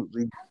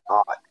 Absolutely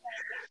not.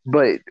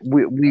 But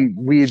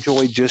we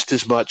enjoy just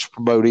as much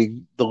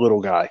promoting the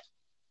little guy.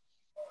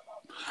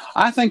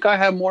 I think I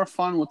have more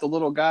fun with the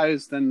little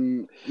guys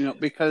than,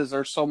 because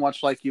they're so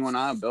much like you and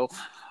I, Bill.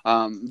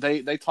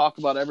 They talk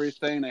about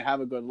everything. They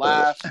have a good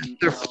laugh.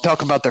 They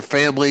talk about their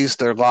families,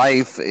 their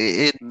life.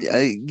 These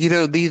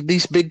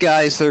big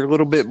guys, they're a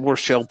little bit more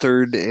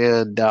sheltered,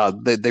 and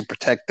they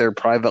protect their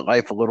private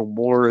life a little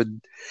more.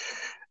 And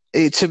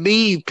to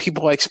me,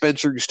 people like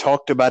Spencer just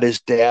talked about his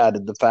dad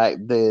and the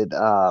fact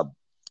that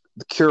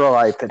the Cure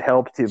Life had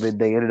helped him, and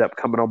they ended up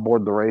coming on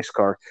board the race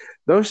car.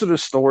 Those are the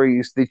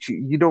stories that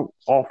you don't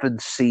often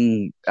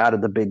see out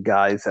of the big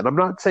guys. And I'm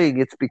not saying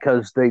it's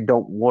because they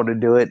don't want to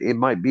do it. It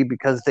might be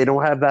because they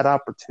don't have that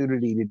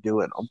opportunity to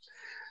do it.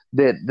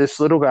 That this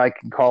little guy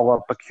can call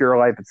up a Cure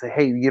Life and say,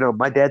 hey,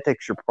 my dad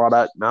takes your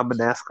product, and I'm a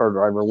NASCAR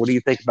driver. What do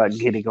you think about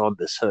getting on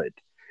this hood?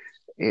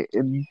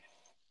 And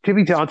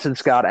Jimmy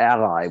Johnson's got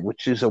Ally,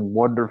 which is a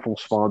wonderful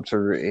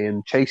sponsor,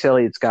 and Chase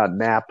Elliott's got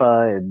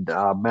Napa and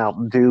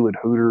Mountain Dew and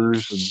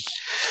Hooters. And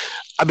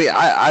I mean,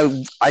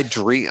 I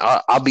dream.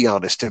 I'll be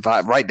honest. If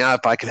I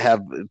could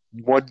have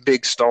one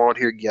big star on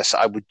here, yes,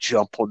 I would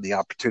jump on the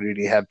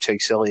opportunity to have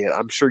Chase Elliott.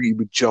 I'm sure you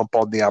would jump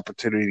on the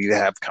opportunity to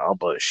have Kyle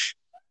Busch.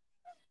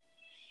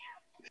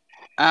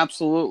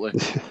 Absolutely.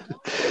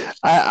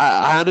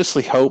 I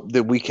honestly hope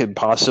that we can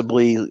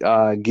possibly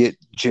get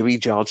Jimmy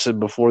Johnson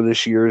before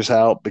this year is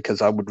out,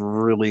 because I would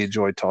really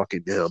enjoy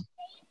talking to him.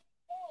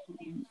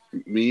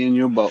 Me and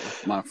you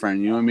both, my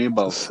friend. You and me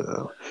both.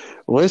 So,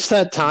 well, it's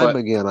that time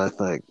again, I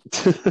think.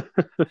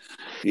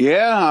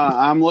 Yeah,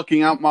 I'm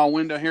looking out my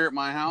window here at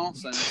my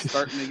house, and it's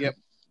starting to get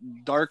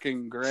dark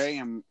and gray,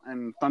 and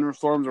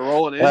thunderstorms are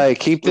rolling in. Hey,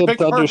 keep them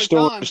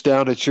thunderstorms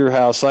down at your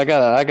house. I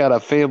got a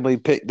family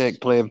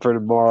picnic planned for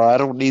tomorrow. I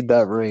don't need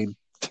that rain.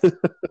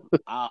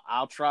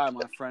 I'll try,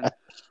 my friend.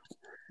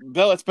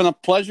 Bill, it's been a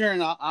pleasure,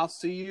 and I'll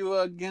see you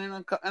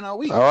again in a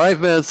week. All right,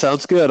 man.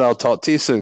 Sounds good. I'll talk to you soon.